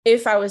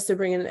 if I was to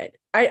bring in it,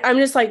 I'm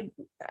just like,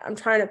 I'm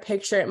trying to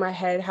picture it in my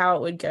head how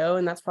it would go,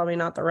 and that's probably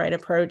not the right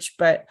approach,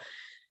 but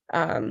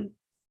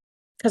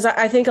because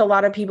I think a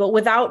lot of people,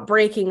 without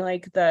breaking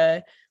like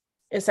the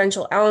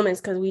essential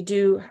elements, because we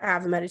do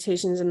have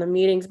meditations in the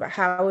meetings, but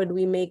how would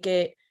we make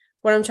it,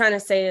 what I'm trying to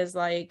say is,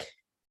 like,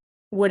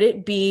 would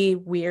it be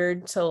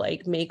weird to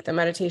like make the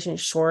meditation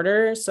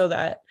shorter so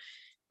that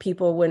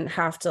people wouldn't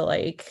have to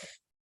like,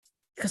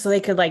 because so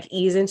they could like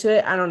ease into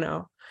it? I don't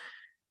know.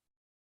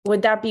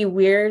 Would that be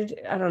weird?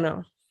 I don't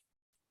know.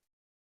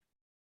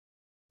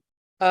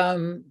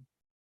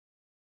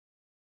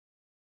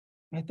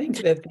 I think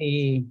that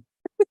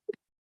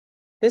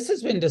this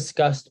has been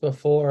discussed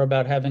before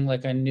about having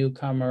like a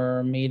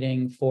newcomer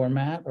meeting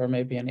format, or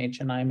maybe an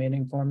H&I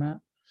meeting format.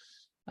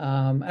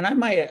 And I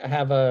might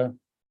have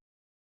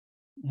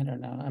I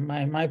don't know,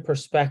 my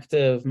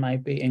perspective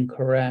might be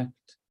incorrect.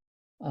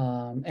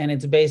 And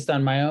it's based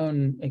on my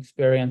own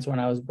experience when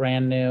I was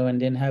brand new and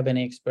didn't have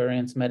any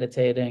experience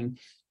meditating,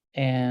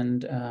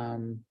 and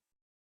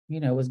you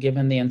know, was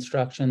given the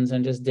instructions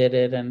and just did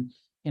it. And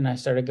you know, I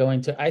started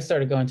going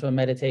to a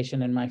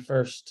meditation in my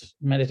first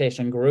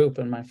meditation group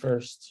in my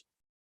first,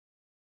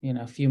 you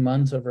know, few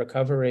months of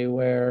recovery,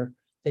 where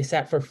they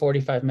sat for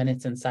 45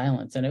 minutes in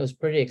silence, and it was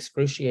pretty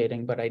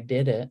excruciating, but I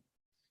did it,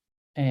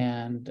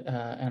 and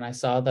I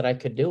saw that I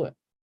could do it.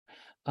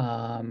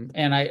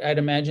 And I'd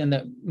imagine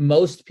that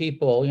most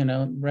people, you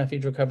know,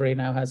 Refuge Recovery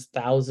now has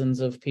thousands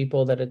of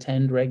people that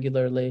attend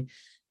regularly,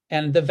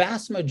 and the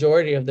vast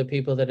majority of the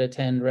people that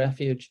attend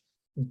Refuge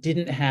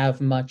didn't have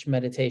much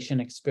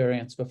meditation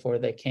experience before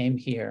they came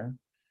here,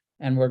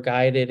 and were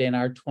guided in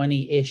our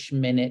 20-ish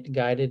minute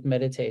guided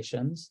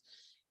meditations,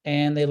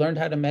 and they learned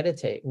how to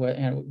meditate.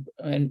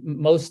 And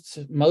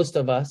most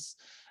of us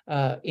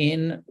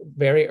in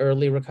very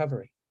early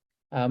recovery.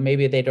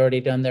 Maybe they'd already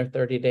done their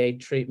 30-day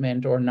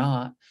treatment or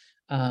not.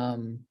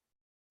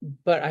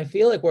 But I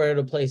feel like we're at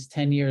a place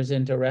 10 years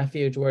into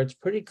Refuge where it's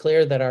pretty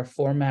clear that our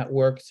format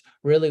works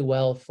really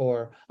well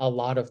for a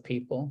lot of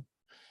people,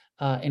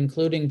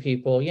 including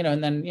people, you know,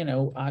 and then, you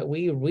know,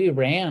 we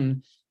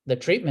ran the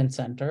treatment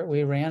center.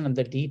 We ran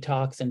the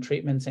detox and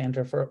treatment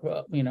center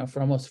for, for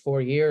almost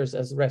 4 years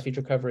as refuge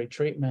recovery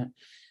treatment.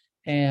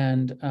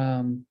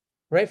 And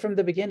right from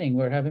the beginning,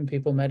 we're having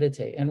people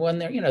meditate. And when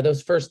they're,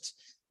 those first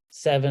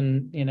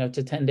 7,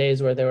 to 10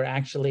 days where they were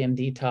actually in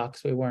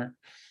detox, we weren't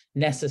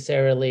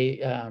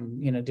necessarily,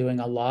 doing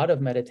a lot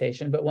of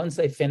meditation. But once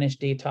they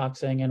finished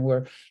detoxing and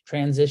were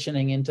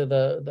transitioning into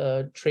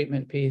the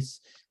treatment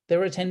piece, they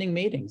were attending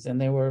meetings,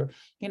 and they were,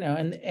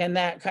 and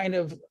that kind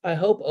of, I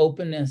hope,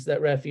 openness that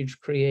refuge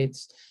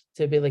creates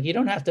to be like, you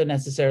don't have to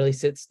necessarily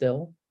sit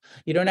still.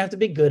 You don't have to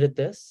be good at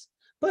this,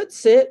 but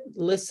sit,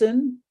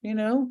 listen,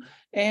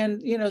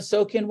 and,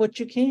 soak in what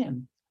you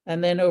can.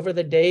 And then over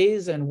the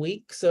days and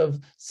weeks of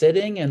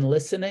sitting and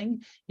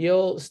listening,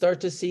 you'll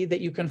start to see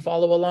that you can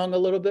follow along a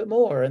little bit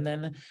more. And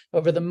then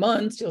over the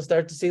months, you'll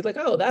start to see like,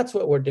 oh, that's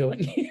what we're doing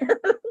here,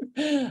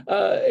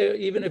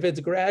 even if it's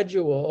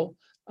gradual.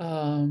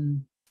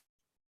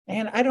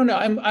 And I don't know,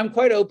 I'm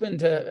quite open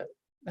to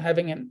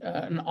having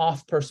an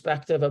off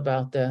perspective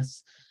about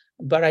this,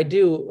 but I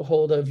do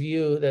hold a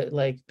view that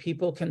like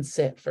people can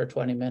sit for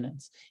 20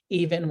 minutes,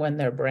 even when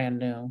they're brand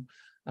new.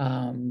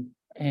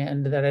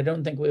 And that I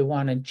don't think we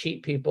want to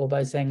cheat people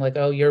by saying like,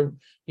 oh,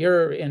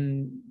 you're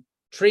in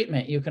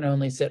treatment, you can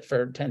only sit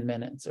for 10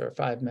 minutes or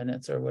 5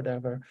 minutes or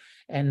whatever,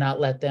 and not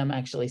let them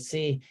actually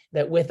see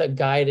that with a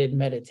guided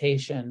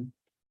meditation,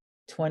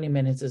 20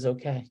 minutes is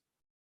okay.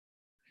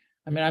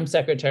 I mean, I'm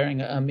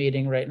secretarying a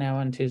meeting right now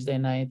on Tuesday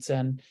nights,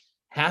 and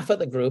half of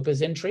the group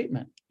is in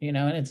treatment, and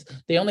it's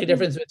the only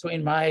difference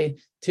between my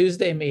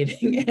Tuesday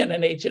meeting and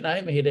an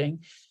H&I meeting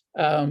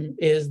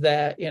is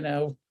that,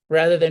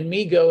 rather than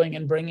me going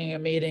and bringing a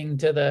meeting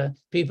to the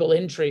people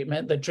in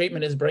treatment, the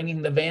treatment is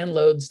bringing the van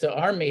loads to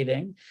our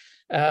meeting.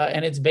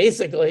 And it's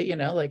basically,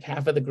 like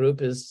half of the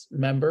group is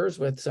members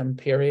with some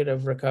period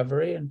of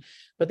recovery.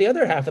 But the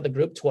other half of the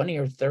group, 20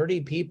 or 30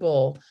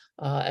 people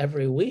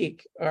every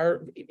week,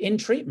 are in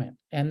treatment,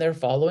 and they're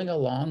following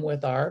along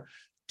with our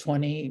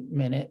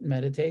 20-minute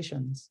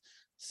meditations.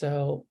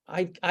 So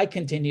I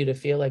continue to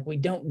feel like we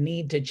don't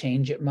need to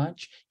change it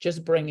much.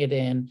 Just bring it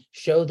in,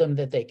 show them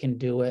that they can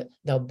do it.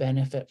 They'll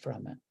benefit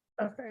from it.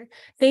 Okay.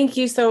 Thank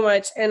you so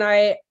much. And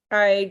I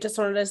just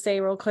wanted to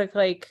say real quick,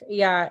 like,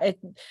 yeah,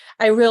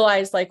 I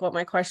realized like what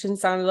my question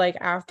sounded like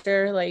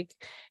after, like,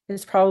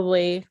 it's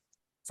probably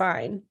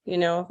fine,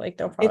 like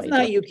they'll probably. It's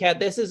not you, Kat.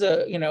 This is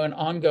an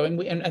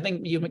ongoing, and I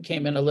think you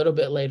came in a little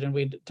bit late and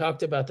we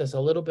talked about this a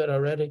little bit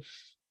already.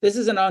 This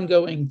is an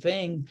ongoing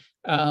thing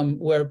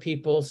where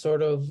people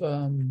sort of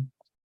don't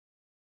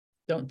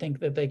think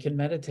that they can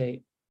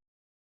meditate,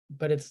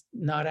 but it's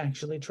not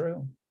actually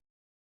true.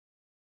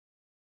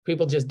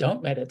 People just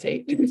don't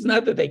meditate. It's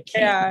not that they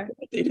can't,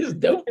 they just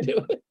don't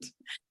do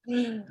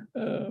it.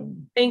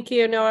 Thank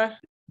you, Noah.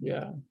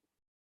 Yeah.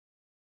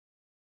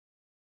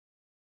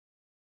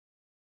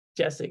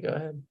 Jesse, go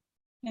ahead.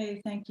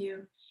 Hey, thank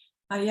you.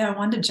 Yeah, I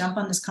wanted to jump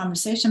on this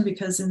conversation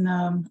because in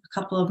a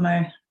couple of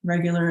my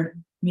regular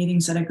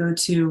meetings that I go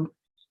to,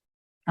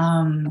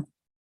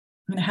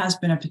 it has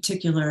been a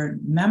particular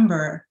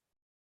member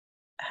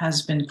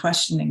has been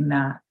questioning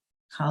that,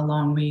 how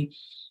long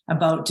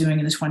about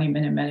doing the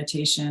 20-minute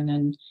meditation,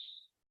 and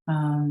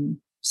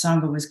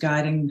Sangha was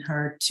guiding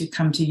her to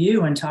come to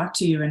you and talk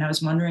to you. And I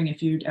was wondering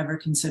if you'd ever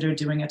consider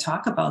doing a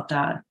talk about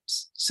that.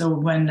 So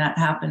when that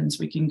happens,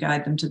 we can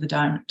guide them to the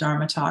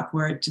Dharma talk,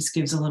 where it just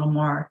gives a little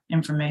more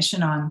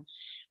information on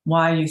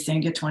why you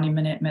think a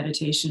 20-minute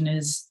meditation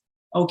is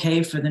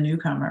okay for the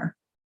newcomer,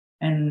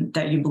 and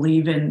that you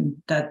believe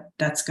in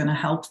that's going to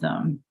help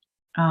them.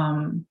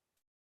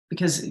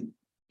 Because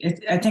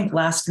I think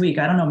last week,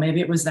 I don't know,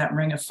 maybe it was that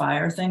Ring of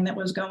Fire thing that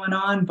was going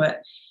on,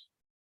 but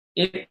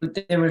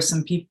there were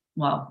some people,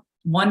 well,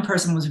 one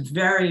person was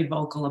very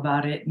vocal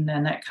about it, and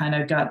then that kind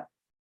of got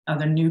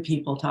other new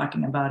people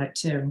talking about it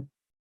too.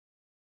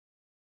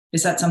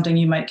 Is that something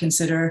you might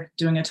consider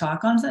doing a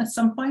talk on at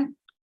some point?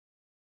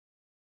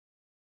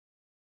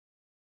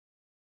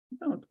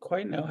 I don't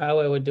quite know how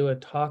I would do a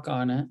talk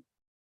on it,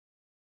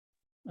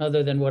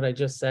 other than what I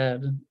just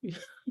said.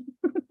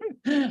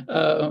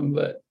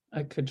 But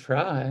I could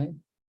try.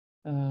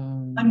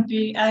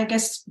 I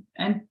guess,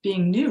 and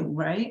being new,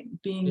 right?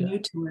 Being new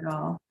to it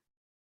all,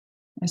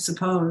 I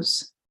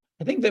suppose.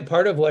 I think that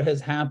part of what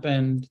has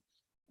happened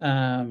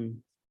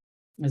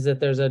is that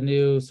there's a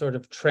new sort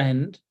of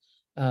trend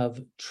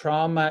of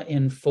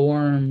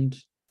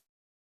trauma-informed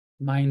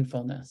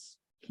mindfulness.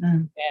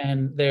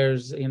 And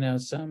there's,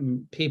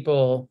 some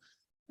people,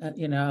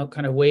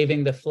 kind of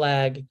waving the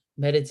flag,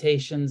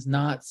 meditation's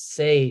not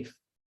safe.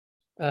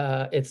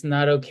 It's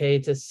not okay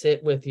to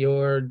sit with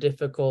your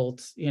difficult,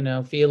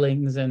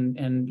 feelings,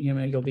 and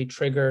you'll be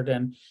triggered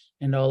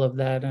and all of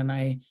that. And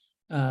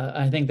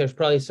I think there's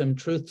probably some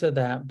truth to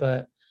that,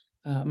 but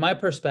my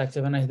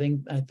perspective, and I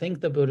think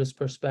the Buddhist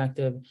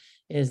perspective,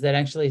 is that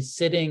actually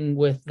sitting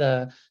with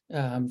the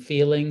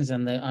feelings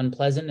and the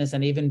unpleasantness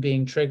and even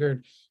being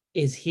triggered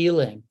is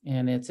healing,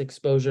 and it's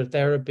exposure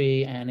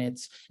therapy, and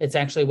it's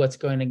actually what's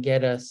going to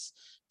get us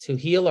to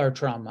heal our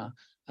trauma.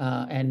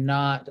 And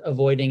not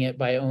avoiding it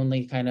by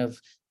only kind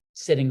of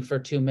sitting for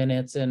 2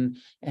 minutes and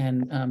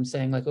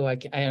saying like, oh, I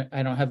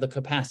don't have the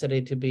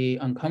capacity to be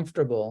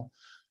uncomfortable.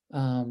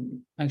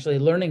 Actually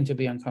learning to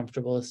be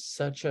uncomfortable is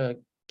such a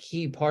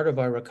key part of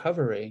our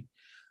recovery.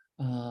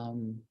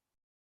 And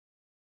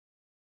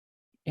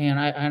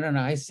I don't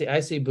know, I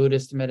see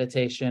Buddhist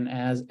meditation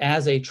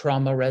as a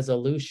trauma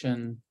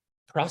resolution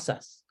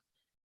process.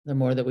 The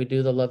more that we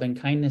do the loving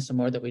kindness, the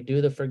more that we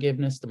do the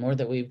forgiveness, the more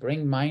that we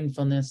bring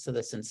mindfulness to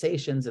the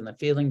sensations and the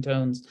feeling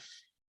tones,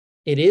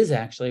 it is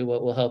actually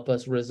what will help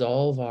us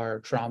resolve our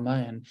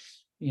trauma and,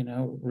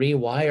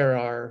 rewire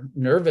our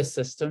nervous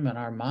system and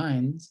our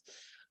minds.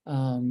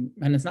 And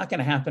it's not going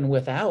to happen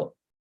without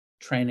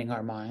training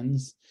our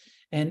minds.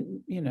 And,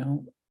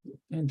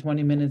 and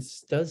 20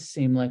 minutes does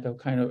seem like a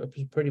kind of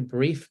a pretty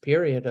brief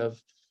period of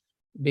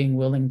being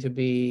willing to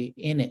be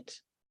in it.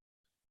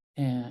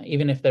 And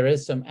even if there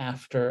is some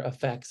after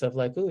effects of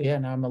like, oh yeah,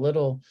 now I'm a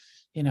little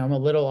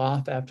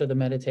off after the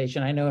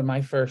meditation. I know in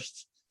my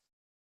first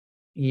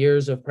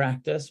years of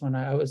practice, when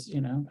I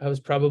was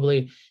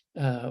probably,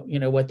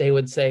 what they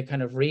would say,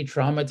 kind of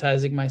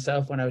re-traumatizing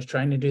myself when I was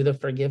trying to do the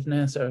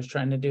forgiveness, or I was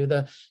trying to do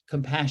the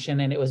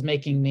compassion, and it was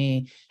making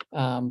me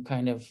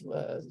kind of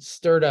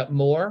stirred up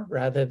more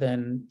rather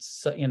than,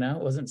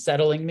 it wasn't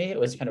settling me. It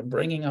was kind of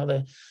bringing all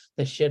the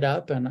shit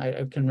up. And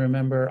I can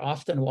remember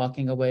often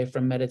walking away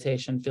from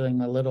meditation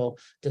feeling a little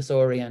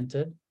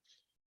disoriented.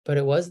 But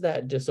it was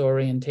that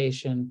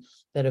disorientation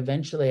that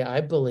eventually,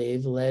 I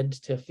believe, led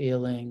to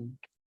feeling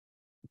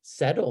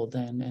settled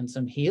and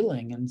some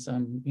healing and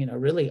some,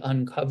 really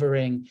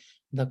uncovering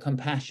the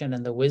compassion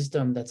and the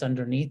wisdom that's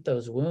underneath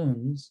those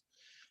wounds,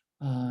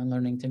 and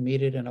learning to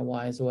meet it in a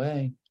wise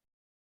way.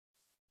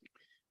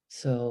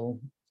 So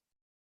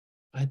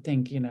I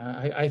think,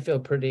 I feel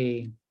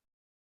pretty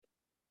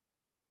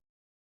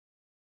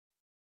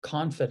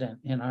confident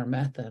in our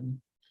method.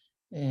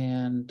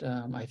 And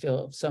I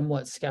feel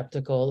somewhat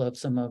skeptical of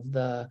some of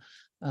the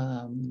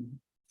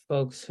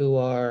folks who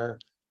are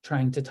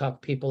trying to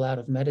talk people out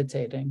of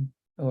meditating,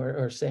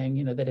 or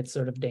saying, that it's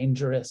sort of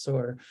dangerous,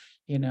 or,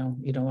 you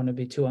don't want to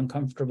be too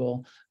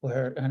uncomfortable.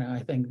 Where, I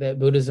think that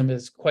Buddhism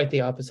is quite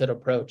the opposite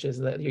approach, is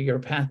that your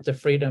path to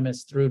freedom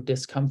is through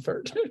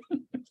discomfort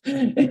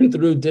and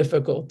through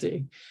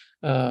difficulty.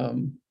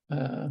 And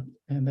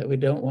that we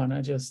don't want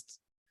to just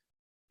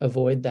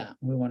avoid that.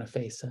 We want to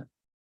face it.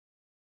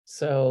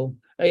 So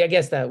I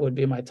guess that would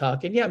be my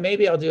talk. And yeah,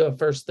 maybe I'll do a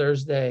first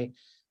Thursday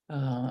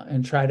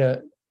and try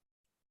to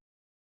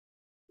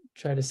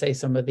say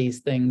some of these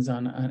things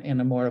in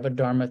a more of a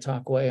Dharma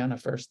talk way on a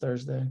first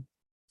Thursday.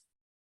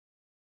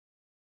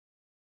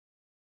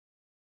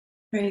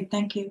 Great,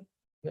 thank you.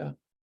 Yeah,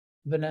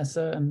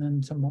 Vanessa, and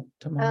then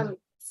tomorrow.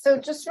 So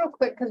just real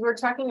quick, because we're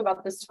talking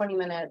about this 20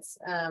 minutes,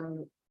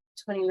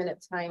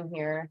 20-minute time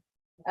here.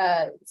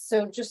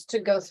 So just to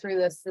go through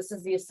this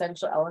is the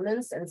essential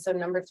elements. And so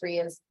number 3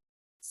 is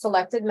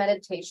selected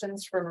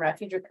meditations from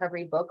Refuge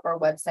Recovery book or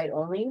website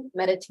only.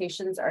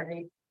 Meditations are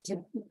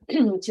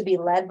to be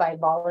led by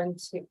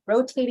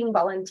rotating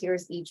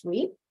volunteers each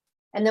week.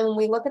 And then when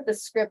we look at the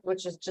script,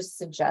 which is just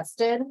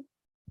suggested,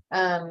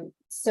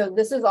 so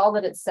this is all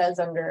that it says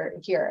under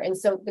here. And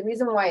so the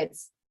reason why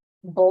it's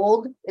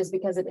bold is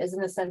because it is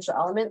an essential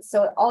element.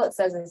 So all it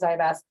says is I've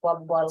asked blah,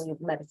 blah, blah,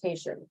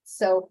 meditation.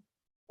 So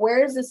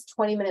where is this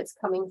 20 minutes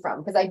coming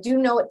from? Because I do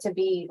know it to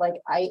be like,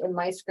 in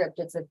my script,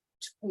 it's a,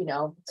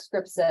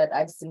 scripts that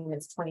I've seen,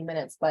 it's 20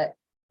 minutes, but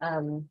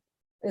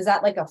is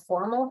that like a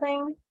formal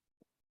thing?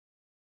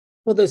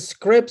 Well, the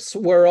scripts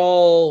were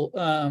all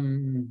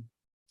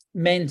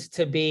meant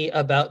to be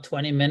about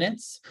 20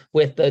 minutes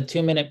with the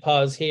 2-minute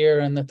pause here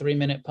and the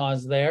 3-minute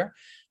pause there.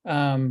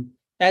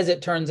 As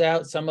it turns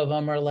out, some of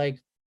them are like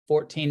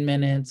 14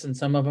 minutes and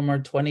some of them are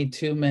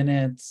 22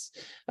 minutes,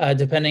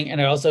 depending.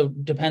 And it also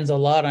depends a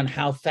lot on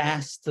how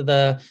fast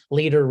the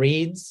leader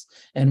reads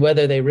and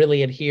whether they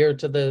really adhere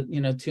to the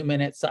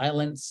 2-minute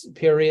silence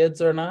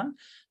periods or not.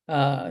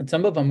 And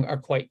some of them are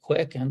quite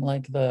quick, and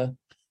like the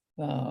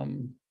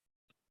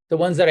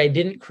ones that I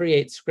didn't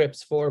create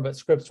scripts for, but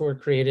scripts were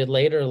created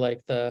later,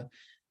 like the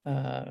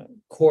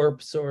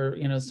corpse, or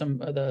some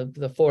of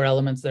the 4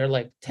 elements, they're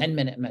like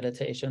 10-minute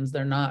meditations.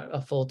 They're not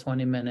a full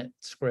 20-minute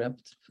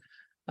script.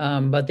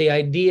 But the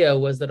idea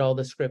was that all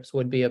the scripts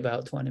would be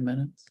about 20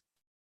 minutes.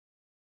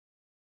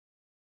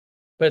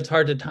 But it's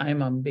hard to time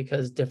them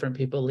because different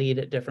people lead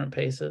at different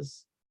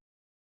paces.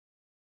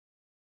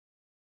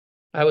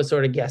 I was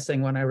sort of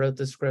guessing when I wrote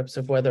the scripts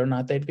of whether or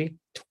not they'd be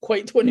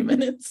quite 20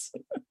 minutes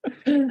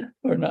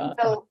or not.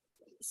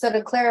 So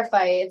to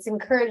clarify, it's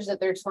encouraged that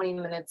they're 20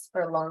 minutes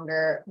or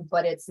longer,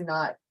 but it's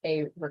not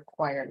a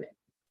requirement.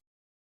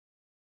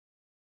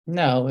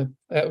 No,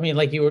 I mean,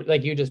 like you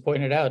just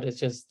pointed out, it's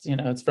just,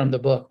 it's from the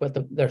book, but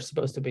they're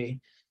supposed to be,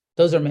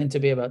 those are meant to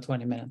be about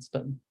 20 minutes,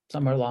 but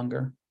some are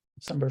longer,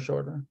 some are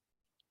shorter.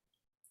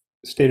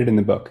 Stated in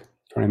the book,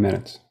 20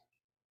 minutes.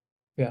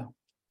 Yeah.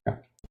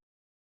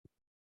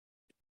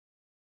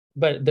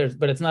 But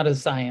it's not a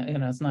science,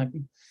 it's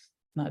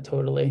not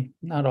totally,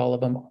 not all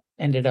of them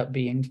ended up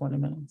being 20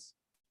 minutes,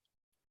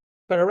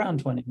 but around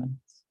 20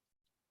 minutes.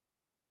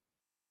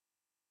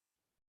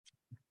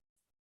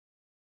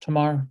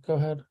 Tamar, go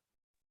ahead.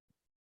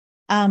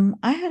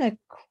 I had a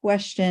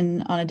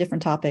question on a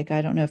different topic.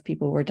 I don't know if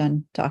people were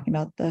done talking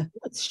about the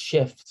Let's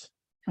shift.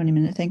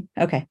 20-minute thing.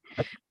 Okay.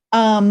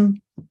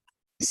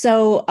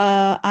 So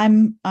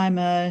I'm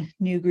a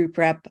new group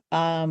rep.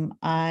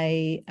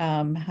 I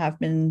have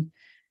been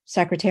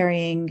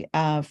secretarying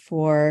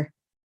for,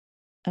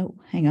 oh,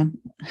 hang on.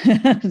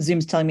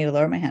 Zoom's telling me to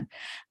lower my hand.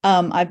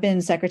 I've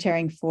been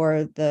secretarying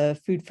for the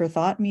Food for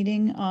Thought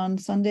meeting on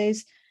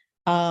Sundays.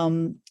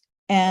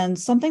 And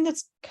something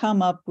that's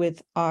come up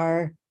with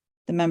the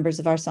members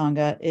of our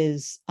Sangha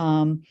is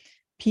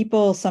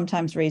people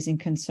sometimes raising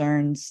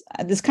concerns.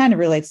 This kind of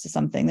relates to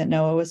something that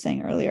Noah was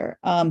saying earlier.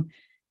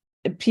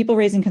 People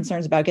raising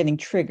concerns about getting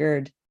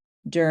triggered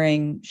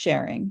during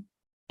sharing.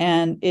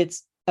 And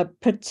it's a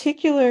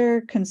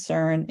particular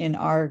concern in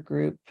our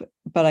group,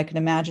 but I can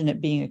imagine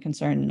it being a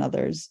concern in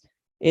others.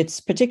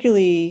 It's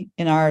particularly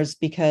in ours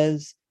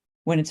because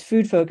when it's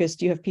food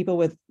focused, you have people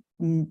with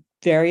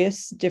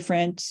various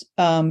different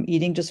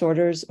eating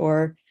disorders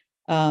or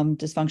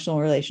dysfunctional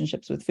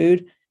relationships with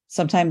food.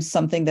 Sometimes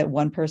something that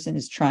one person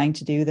is trying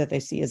to do that they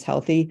see as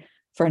healthy,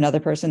 for another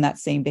person, that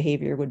same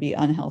behavior would be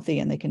unhealthy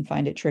and they can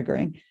find it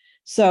triggering.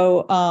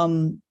 So,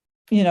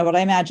 but I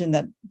imagine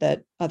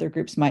that other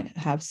groups might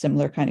have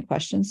similar kind of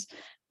questions.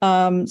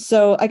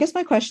 So I guess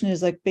my question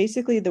is, like,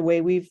 basically the way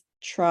we've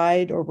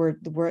tried, or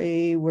the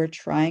way we're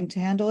trying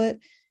to handle it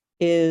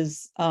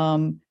is,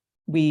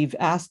 we've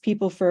asked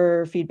people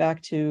for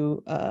feedback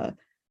to a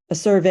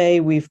survey.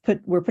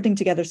 We're putting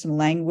together some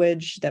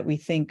language that we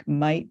think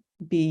might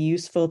be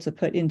useful to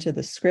put into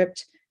the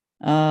script.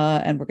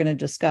 And we're going to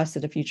discuss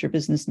at a future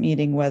business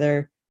meeting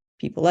whether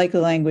people like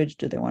the language,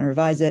 do they want to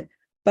revise it?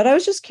 But I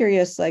was just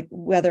curious, like,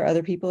 whether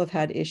other people have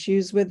had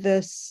issues with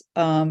this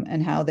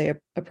and how they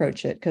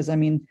approach it. Because I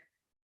mean,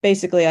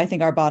 basically, I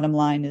think our bottom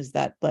line is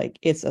that, like,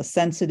 it's a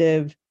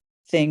sensitive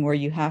thing where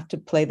you have to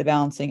play the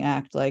balancing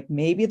act. Like,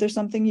 maybe there's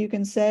something you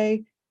can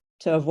say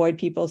to avoid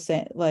people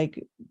saying,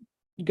 like,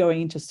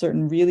 going into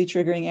certain really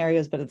triggering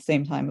areas, but at the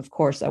same time, of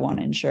course, I want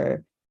to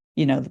ensure,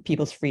 the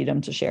people's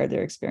freedom to share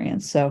their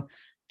experience. So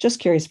just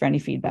curious for any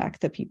feedback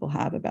that people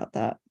have about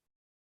that.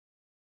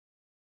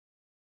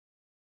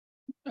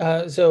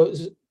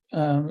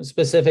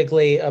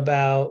 Specifically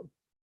about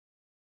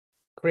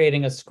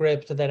creating a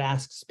script that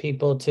asks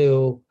people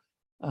to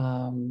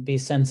be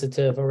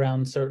sensitive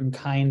around certain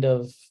kind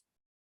of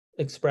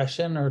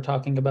expression, or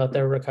talking about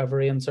their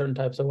recovery in certain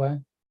types of way.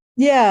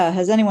 Yeah.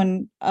 Has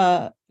anyone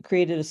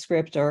created a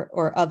script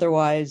or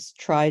otherwise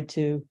tried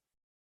to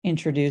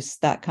introduce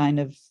those kind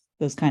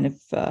of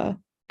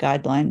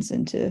guidelines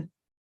into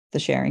the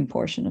sharing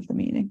portion of the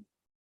meeting?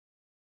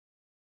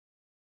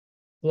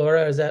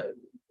 Laura, is that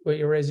what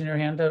you're raising your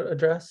hand to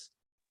address?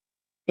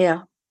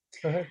 Yeah.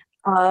 Go ahead.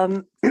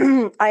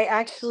 I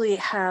actually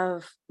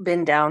have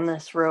been down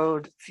this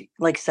road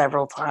like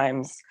several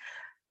times,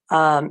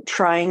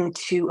 trying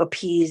to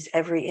appease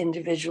every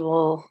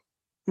individual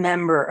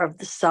member of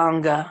the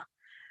Sangha.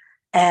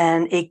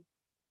 And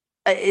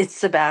it's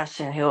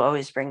Sebastian who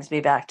always brings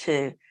me back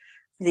to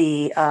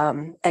the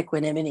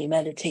equanimity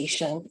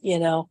meditation.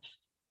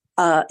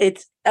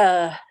 It's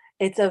a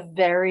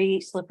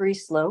very slippery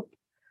slope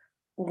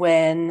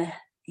when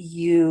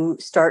you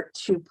start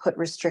to put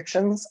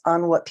restrictions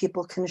on what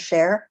people can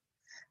share,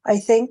 I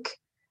think.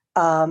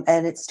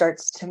 And it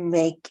starts to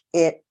make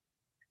it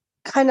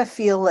kind of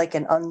feel like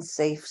an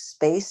unsafe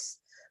space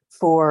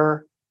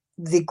for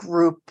the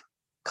group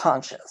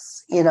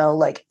conscious,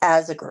 like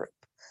as a group.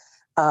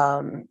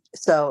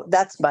 So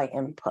that's my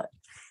input.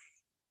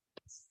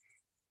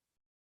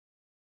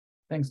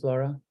 Thanks,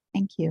 Laura.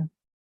 Thank you.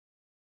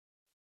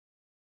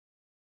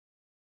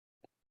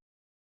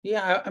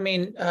 Yeah, I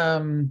mean,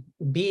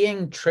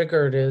 being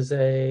triggered is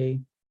a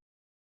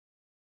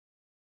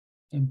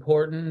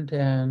important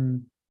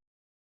and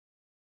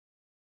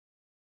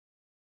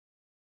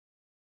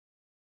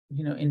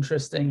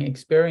interesting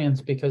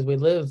experience, because we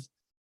live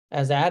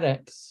as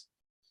addicts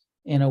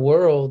in a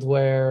world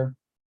where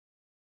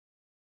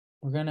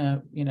we're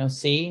gonna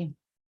see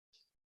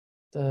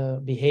the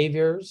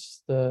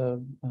behaviors, we're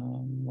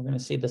gonna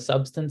see the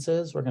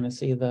substances, we're gonna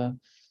see we're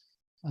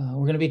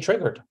gonna be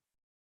triggered.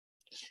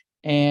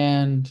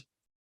 And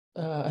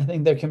I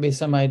think there can be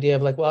some idea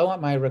of like, well, I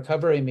want my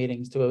recovery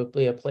meetings to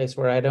be a place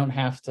where I don't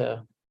have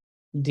to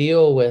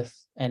deal with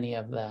any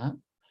of that.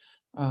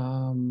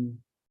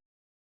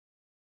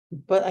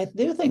 But I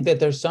do think that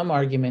there's some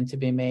argument to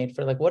be made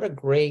for like, what a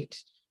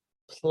great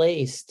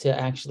place to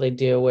actually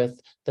deal with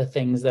the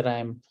things that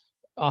I'm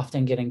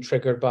often getting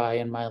triggered by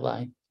in my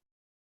life.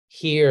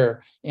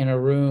 Here in a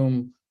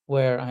room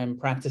where I'm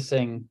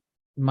practicing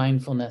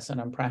mindfulness and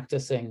I'm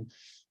practicing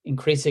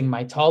increasing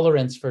my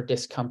tolerance for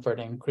discomfort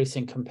and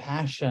increasing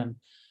compassion.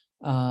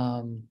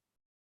 And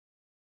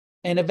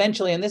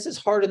eventually, and this is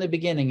hard in the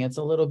beginning, it's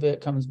a little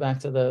bit comes back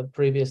to the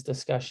previous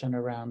discussion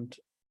around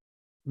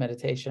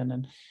meditation.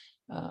 And,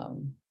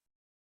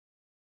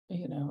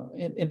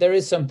 there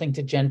is something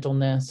to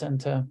gentleness and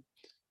to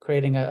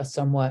creating a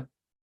somewhat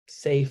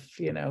safe,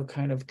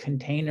 kind of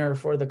container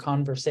for the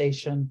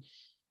conversation.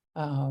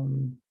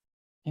 And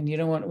we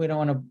don't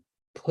want to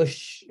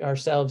push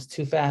ourselves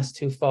too fast,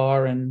 too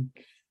far. And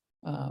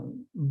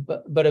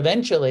but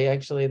eventually,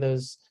 actually,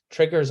 those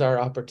triggers are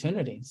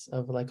opportunities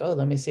of like, oh,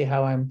 let me see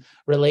how I'm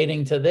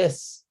relating to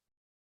this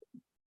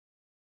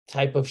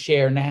type of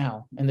share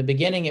now. In the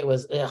beginning, it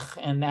was ugh,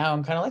 and now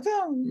I'm kind of like,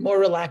 oh, more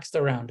relaxed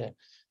around it.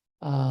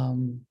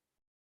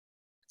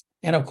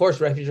 And of course,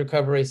 Refuge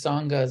Recovery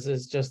Sanghas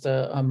is just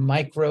a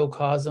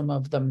microcosm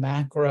of the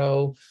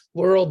macro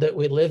world that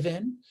we live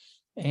in.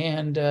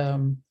 And,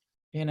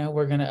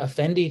 we're going to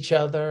offend each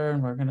other,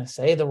 and we're going to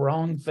say the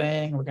wrong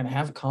thing. We're going to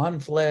have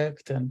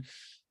conflict, and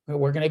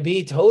we're going to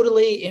be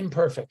totally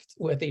imperfect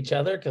with each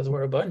other because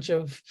we're a bunch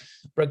of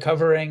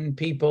recovering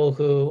people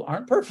who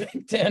aren't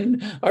perfect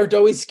and aren't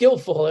always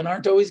skillful and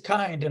aren't always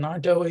kind and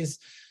aren't always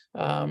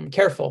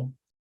careful.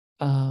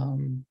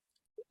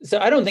 So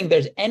I don't think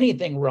there's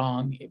anything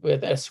wrong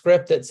with a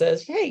script that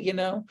says, hey,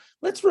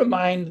 let's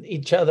remind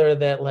each other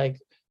that like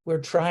we're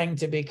trying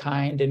to be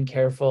kind and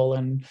careful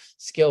and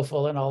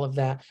skillful and all of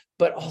that.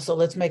 But also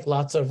let's make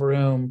lots of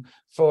room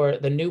for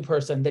the new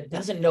person that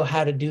doesn't know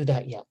how to do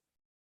that yet.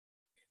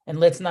 And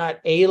let's not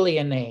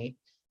alienate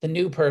the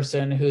new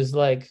person who's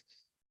like,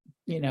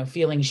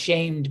 feeling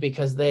shamed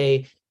because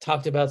they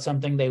talked about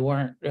something they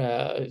weren't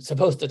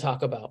supposed to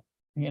talk about,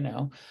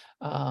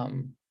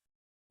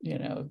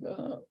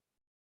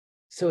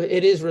 So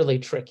it is really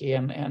tricky,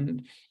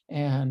 and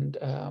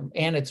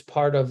it's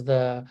part of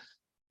the,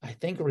 I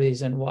think,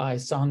 reason why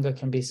Sangha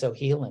can be so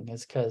healing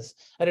is because,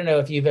 I don't know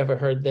if you've ever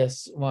heard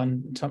this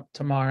one,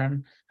 Tamar,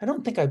 and I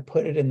don't think I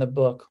put it in the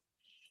book.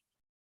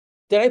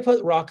 Did I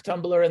put rock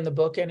tumbler in the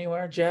book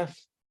anywhere,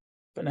 Jeff?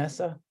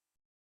 Vanessa?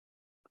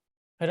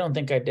 I don't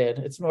think I did.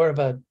 It's more of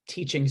a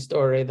teaching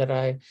story that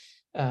I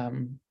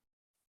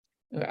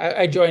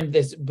joined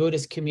this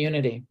Buddhist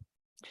community.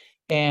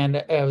 And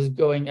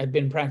I'd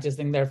been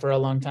practicing there for a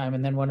long time.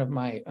 And then one of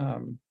my,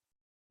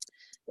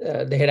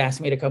 they had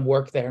asked me to come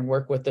work there and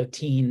work with the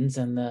teens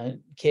and the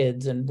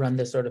kids and run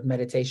this sort of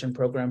meditation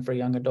program for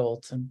young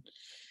adults. And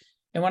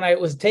when I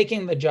was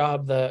taking the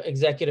job, the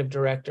executive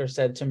director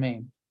said to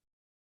me,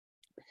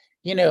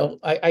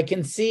 I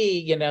can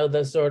see,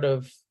 the sort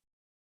of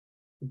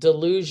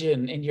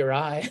delusion in your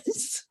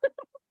eyes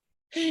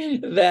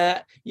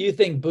that you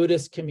think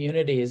Buddhist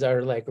communities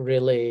are like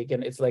really,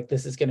 it's like,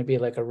 this is going to be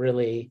like a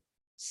really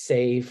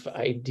safe,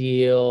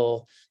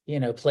 ideal,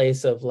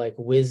 place of like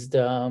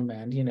wisdom,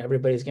 and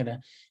everybody's gonna,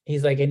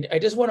 he's like, and I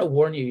just want to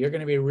warn you, you're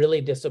going to be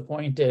really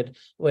disappointed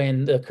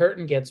when the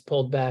curtain gets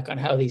pulled back on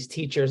how these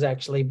teachers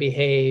actually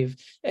behave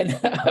and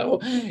how,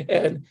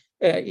 and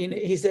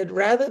he said,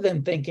 rather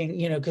than thinking,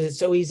 because it's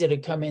so easy to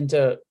come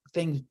into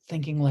things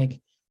thinking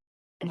like,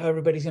 oh,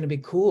 everybody's going to be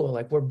cool,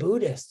 like we're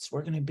Buddhists,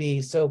 we're going to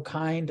be so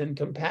kind and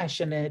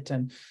compassionate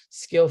and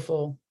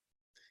skillful.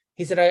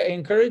 He said, I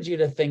encourage you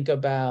to think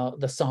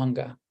about the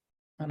Sangha.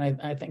 And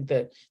I think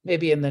that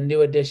maybe in the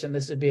new edition,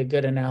 this would be a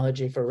good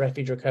analogy for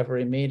refuge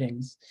recovery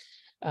meetings,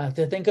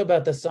 to think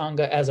about the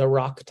Sangha as a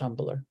rock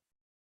tumbler.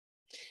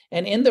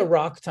 And in the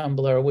rock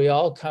tumbler, we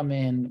all come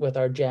in with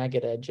our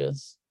jagged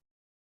edges,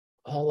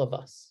 all of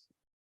us.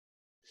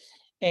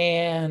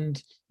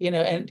 And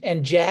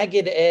and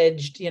jagged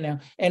edged,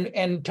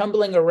 and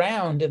tumbling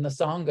around in the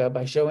Sangha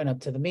by showing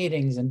up to the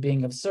meetings and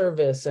being of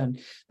service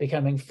and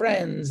becoming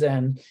friends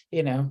and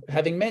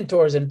having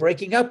mentors and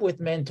breaking up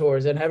with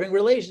mentors and having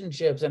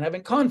relationships and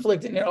having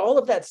conflict and all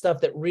of that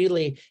stuff that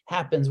really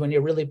happens when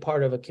you're really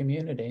part of a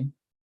community.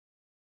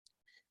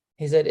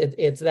 He said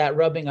it's that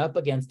rubbing up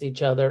against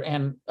each other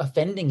and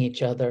offending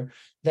each other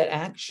that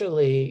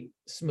actually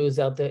smooths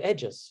out the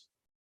edges.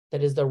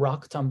 That is the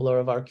rock tumbler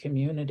of our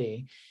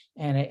community.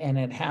 And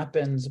it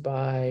happens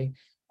by,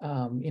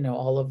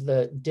 all of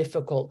the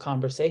difficult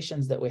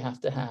conversations that we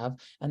have to have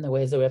and the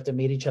ways that we have to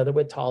meet each other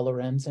with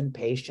tolerance and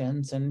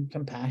patience and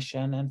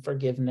compassion and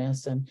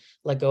forgiveness and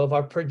let go of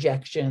our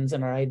projections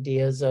and our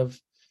ideas of,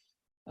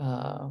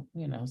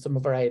 some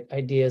of our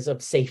ideas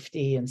of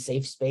safety and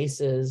safe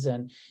spaces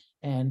and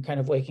kind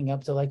of waking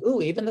up to like,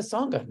 ooh, even the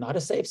Sangha, not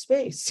a safe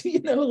space,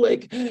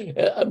 like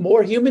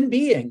more human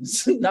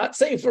beings, not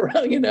safe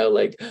around,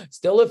 like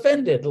still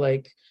offended,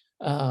 like,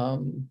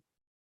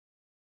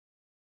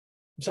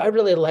 so I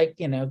really like,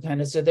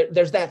 kind of, so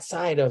there's that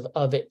side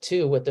of it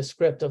too, with the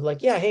script of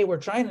like, yeah, hey, we're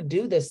trying to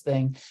do this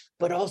thing,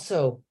 but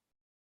also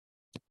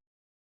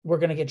we're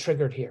going to get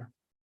triggered here.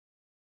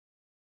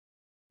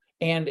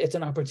 And it's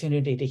an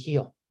opportunity to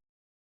heal.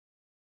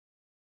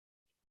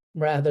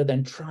 Rather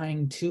than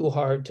trying too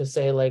hard to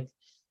say like,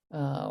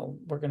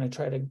 we're going to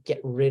try to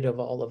get rid of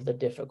all of the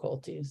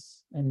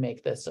difficulties and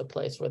make this a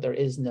place where there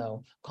is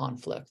no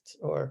conflict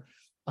or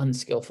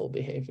unskillful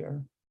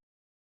behavior.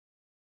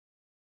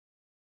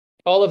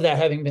 All of that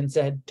having been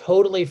said,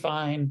 totally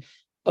fine,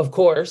 of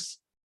course,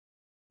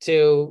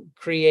 to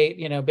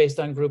create, based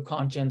on group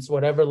conscience,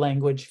 whatever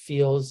language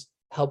feels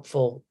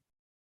helpful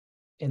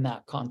in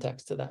that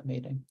context to that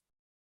meeting.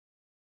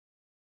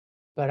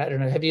 But I don't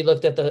know, have you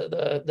looked at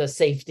the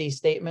safety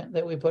statement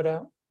that we put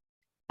out?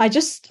 I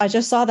just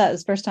saw that.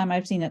 It's the first time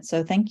I've seen it.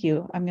 So thank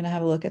you. I'm going to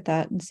have a look at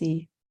that and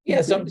see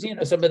Yeah, some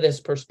of this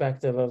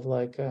perspective of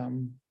like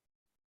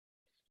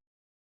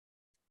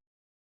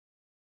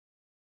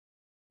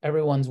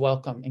everyone's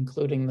welcome,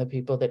 including the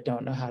people that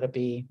don't know how to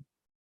be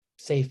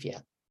safe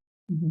yet.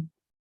 Mhm.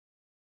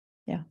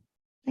 Yeah,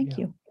 thank Yeah.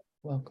 you.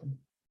 Welcome.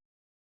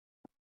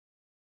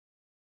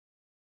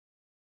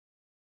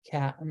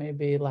 Kat,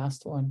 maybe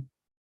last one.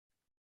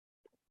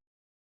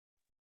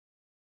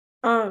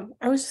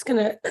 I was just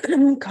gonna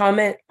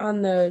comment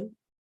on the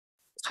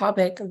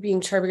topic of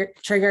being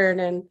triggered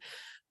and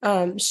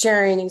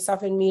sharing and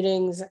stuff in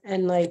meetings,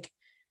 and like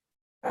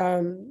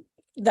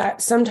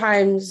that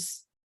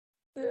sometimes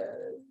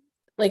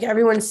like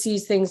everyone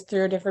sees things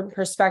through a different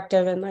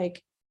perspective, and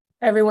like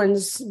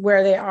everyone's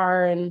where they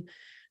are, and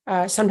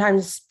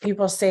sometimes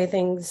people say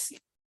things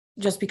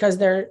just because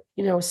they're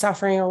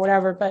suffering or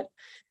whatever. But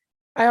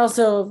I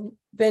also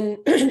been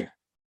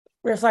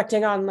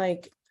reflecting on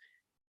like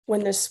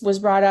when this was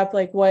brought up,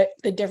 like what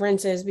the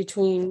difference is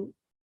between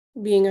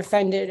being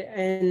offended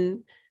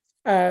and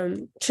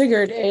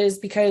triggered is,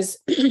 because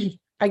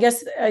I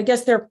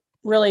guess they're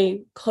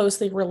really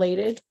closely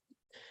related.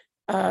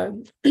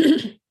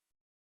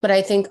 But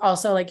I think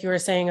also, like you were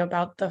saying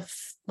about the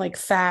like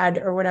fad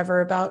or whatever,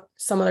 about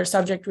some other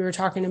subject we were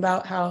talking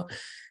about, how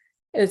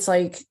it's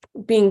like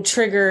being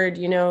triggered,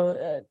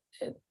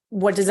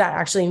 what does that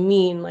actually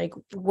mean? Like,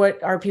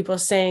 what are people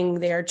saying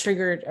they are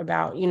triggered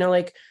about?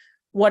 Like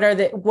what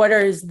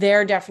is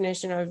their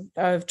definition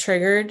of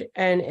triggered,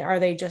 and are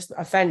they just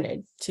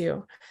offended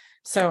too?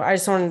 So I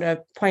just wanted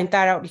to point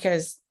that out,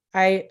 because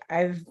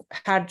I've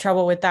had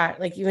trouble with that.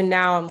 Like even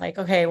now I'm like,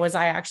 okay, was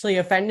I actually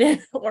offended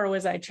or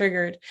was I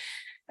triggered?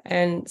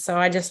 And so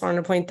I just wanted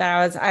to point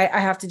that out. I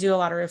have to do a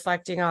lot of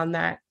reflecting on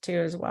that too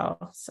as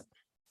well. So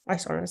I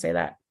just wanted to say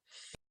that.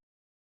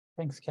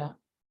 Thanks, Kat.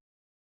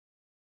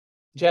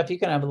 Jeff, you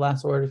can have the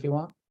last word if you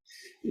want.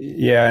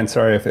 Yeah, and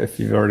sorry if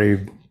you've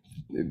already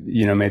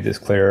made this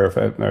clear,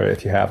 or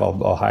if you have,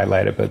 I'll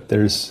highlight it. But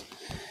there's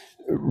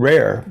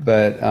rare,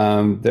 but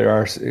there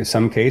are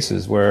some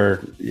cases where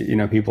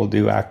people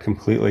do act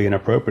completely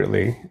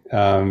inappropriately.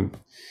 I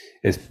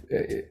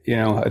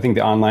think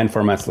the online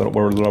format's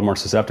we're a little more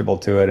susceptible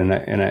to it, and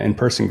in an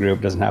in-person group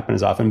it doesn't happen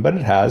as often, but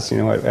it has.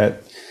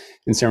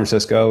 In San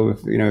Francisco,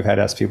 we've had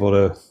to ask people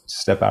to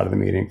step out of the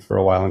meeting for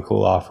a while and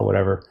cool off or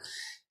whatever.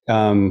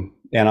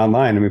 And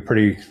online,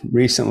 pretty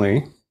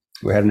recently,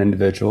 we had an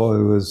individual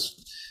who was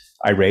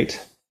irate.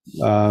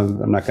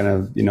 I'm not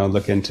going to,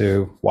 look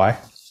into why,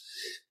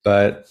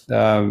 but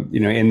during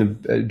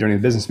the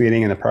business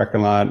meeting in the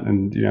parking lot,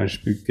 and she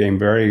became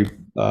very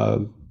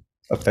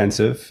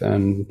offensive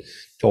and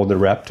told the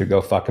rep to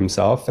go fuck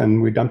himself,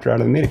 and we dumped her out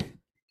of the meeting.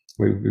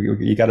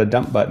 You got a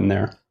dump button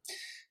there,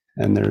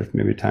 and there's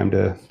maybe time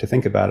to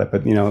think about it.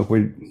 But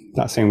we're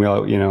not saying we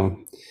all,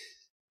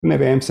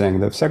 maybe I'm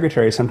saying the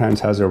secretary sometimes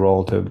has a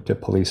role to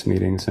police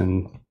meetings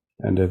and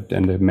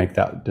to make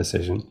that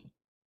decision.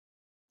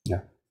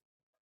 Yeah.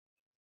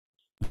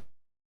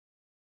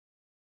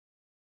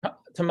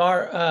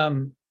 Tamar,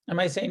 am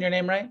I saying your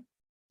name right?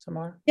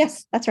 Tamar?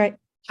 Yes, that's right.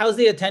 How's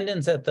the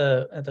attendance at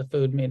the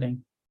food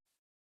meeting?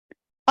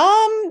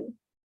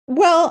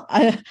 Well,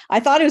 I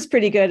thought it was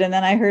pretty good, and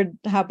then I heard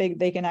how big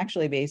they can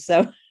actually be.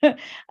 So,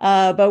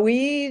 but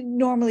we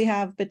normally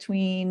have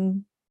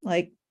between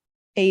like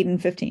 8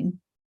 and 15.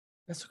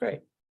 That's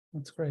great.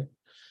 That's great.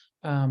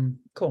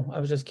 Cool. I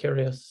was just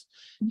curious.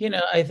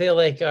 I feel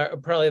like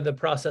probably the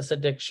process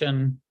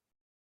addiction,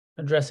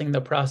 addressing the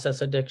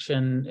process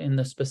addiction in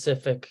the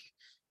specific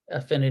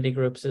affinity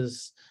groups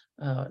is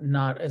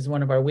not as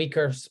one of our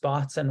weaker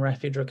spots in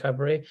refuge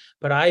recovery,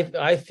 but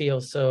I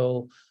feel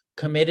so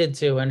committed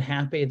to and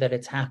happy that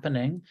it's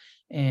happening.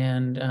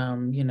 And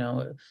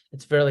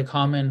it's fairly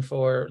common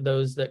for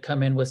those that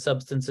come in with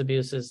substance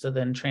abuses to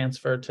then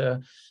transfer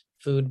to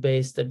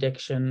food-based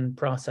addiction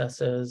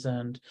processes.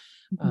 And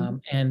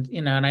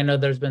and I know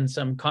there's been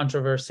some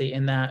controversy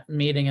in that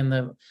meeting, in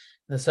the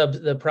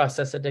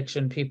process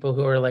addiction people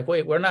who are like,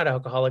 wait, we're not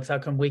alcoholics, how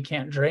come we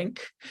can't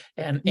drink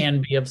and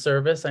be of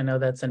service? I know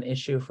that's an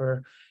issue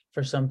for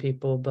some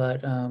people,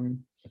 but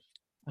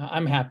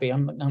I'm happy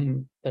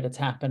I'm that it's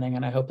happening,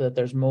 and I hope that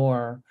there's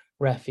more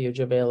refuge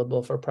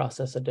available for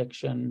process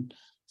addiction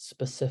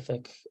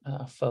specific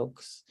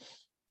folks.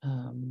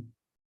 And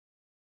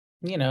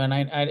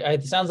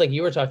it sounds like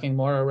you were talking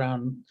more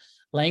around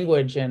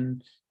language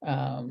and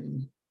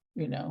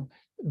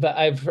but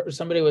I've heard,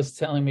 somebody was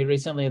telling me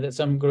recently that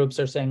some groups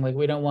are saying, like,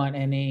 we don't want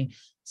any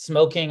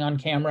smoking on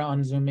camera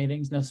on Zoom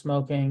meetings, no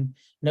smoking,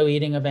 no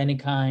eating of any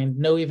kind,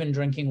 no even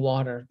drinking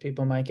water.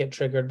 People might get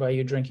triggered by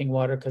you drinking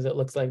water because it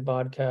looks like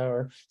vodka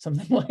or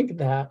something like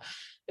that.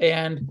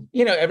 And,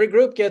 every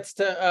group gets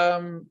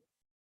to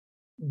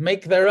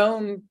make their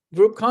own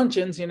group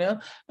conscience,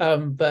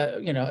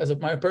 but, as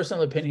my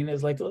personal opinion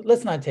is like,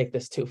 let's not take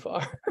this too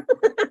far.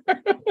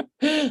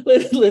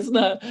 let's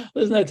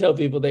not tell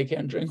people they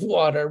can't drink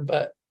water,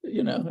 but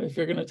if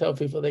you're going to tell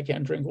people they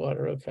can't drink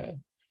water, okay.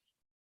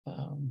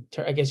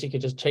 I guess you could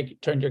just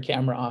turn your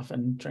camera off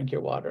and drink your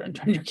water and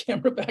turn your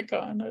camera back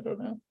on. I don't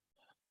know.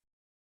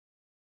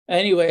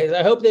 Anyways,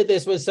 I hope that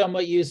this was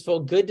somewhat useful.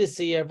 Good to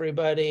see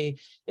everybody.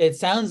 It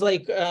sounds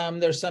like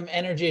there's some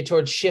energy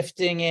towards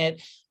shifting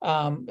it.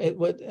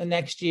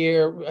 Next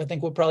year, I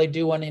think we'll probably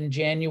do one in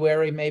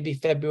January, maybe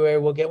February.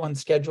 We'll get one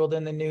scheduled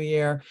in the new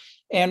year.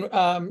 And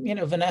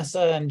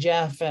Vanessa and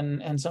Jeff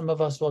and some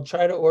of us will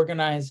try to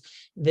organize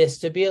this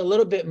to be a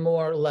little bit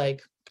more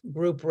like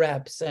group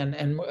reps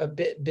and a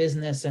bit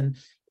business. And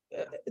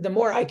the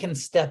more I can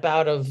step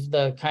out of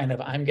the kind of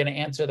I'm going to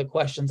answer the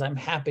questions, I'm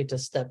happy to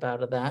step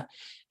out of that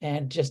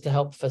and just to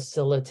help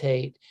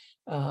facilitate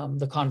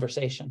the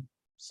conversation.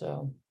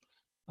 So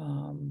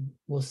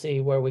we'll see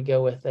where we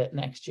go with it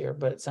next year,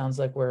 but it sounds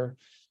like we're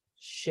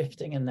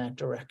shifting in that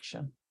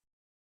direction.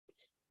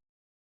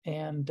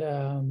 And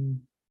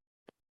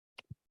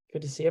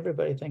good to see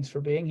everybody. Thanks for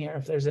being here.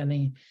 If there's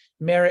any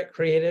merit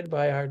created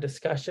by our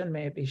discussion,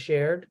 may it be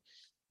shared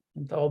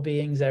with all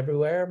beings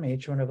everywhere. May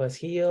each one of us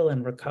heal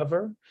and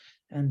recover,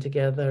 and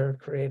together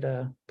create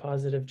a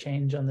positive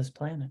change on this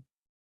planet.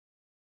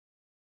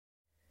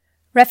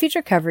 Refuge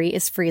Recovery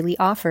is freely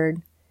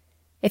offered.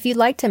 If you'd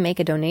like to make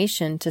a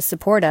donation to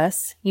support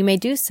us, you may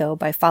do so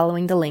by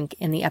following the link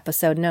in the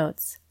episode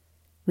notes.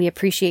 We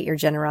appreciate your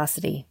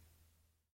generosity.